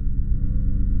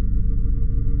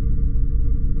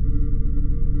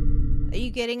 Are you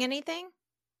getting anything?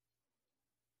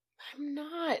 I'm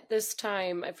not this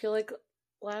time. I feel like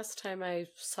last time I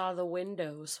saw the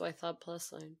window, so I thought plus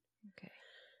sign. Okay.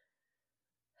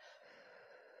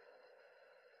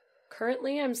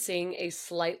 Currently, I'm seeing a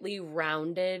slightly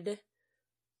rounded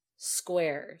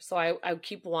square. So I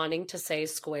keep wanting to say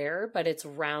square, but it's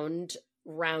rounded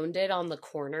on the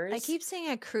corners. I keep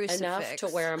seeing a crucifix. Enough to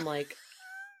where I'm like,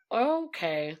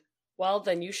 okay, well,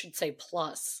 then you should say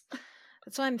plus.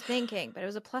 That's what I'm thinking, but it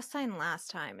was a plus sign last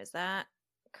time. Is that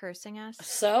cursing us?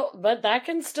 So, but that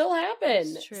can still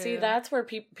happen. That's true. See, that's where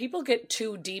people get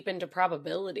too deep into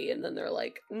probability, and then they're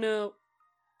like, no.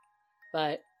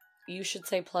 But you should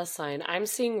say plus sign. I'm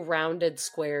seeing rounded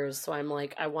squares, so I'm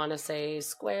like, I want to say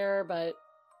square, but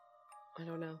I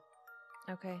don't know.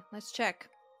 Okay, let's check.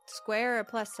 Square or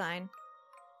plus sign?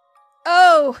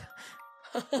 Oh!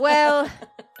 Well,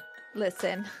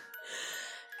 listen.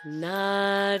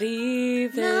 Not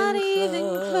even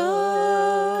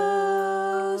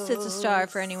close. It's a star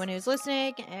for anyone who's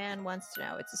listening and wants to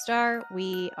know. It's a star.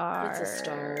 We are It's a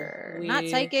star. not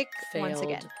psychic once failed.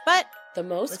 again. But The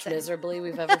most listen. miserably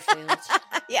we've ever failed.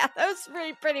 yeah, that was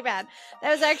pretty bad.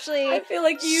 That was actually I feel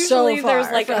like so usually there's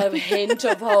far like a from- hint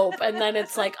of hope, and then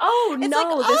it's like, oh it's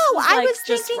no, like, this oh, was I like was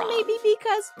just thinking wrong. maybe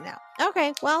because no.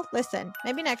 Okay, well, listen,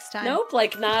 maybe next time. Nope,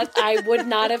 like not. I would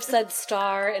not have said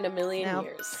star in a million Nope.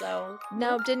 years. So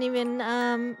Nope, didn't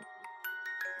even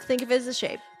think of it as a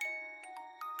shape.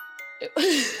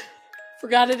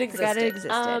 forgot it existed. Forgot it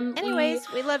existed.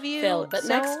 Anyways, we love you failed, but so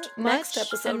next much.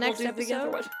 episode and next we'll do the other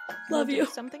episode, one. we'll Love do you.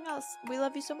 something else. We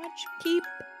love you so much. Keep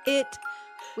it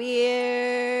weird.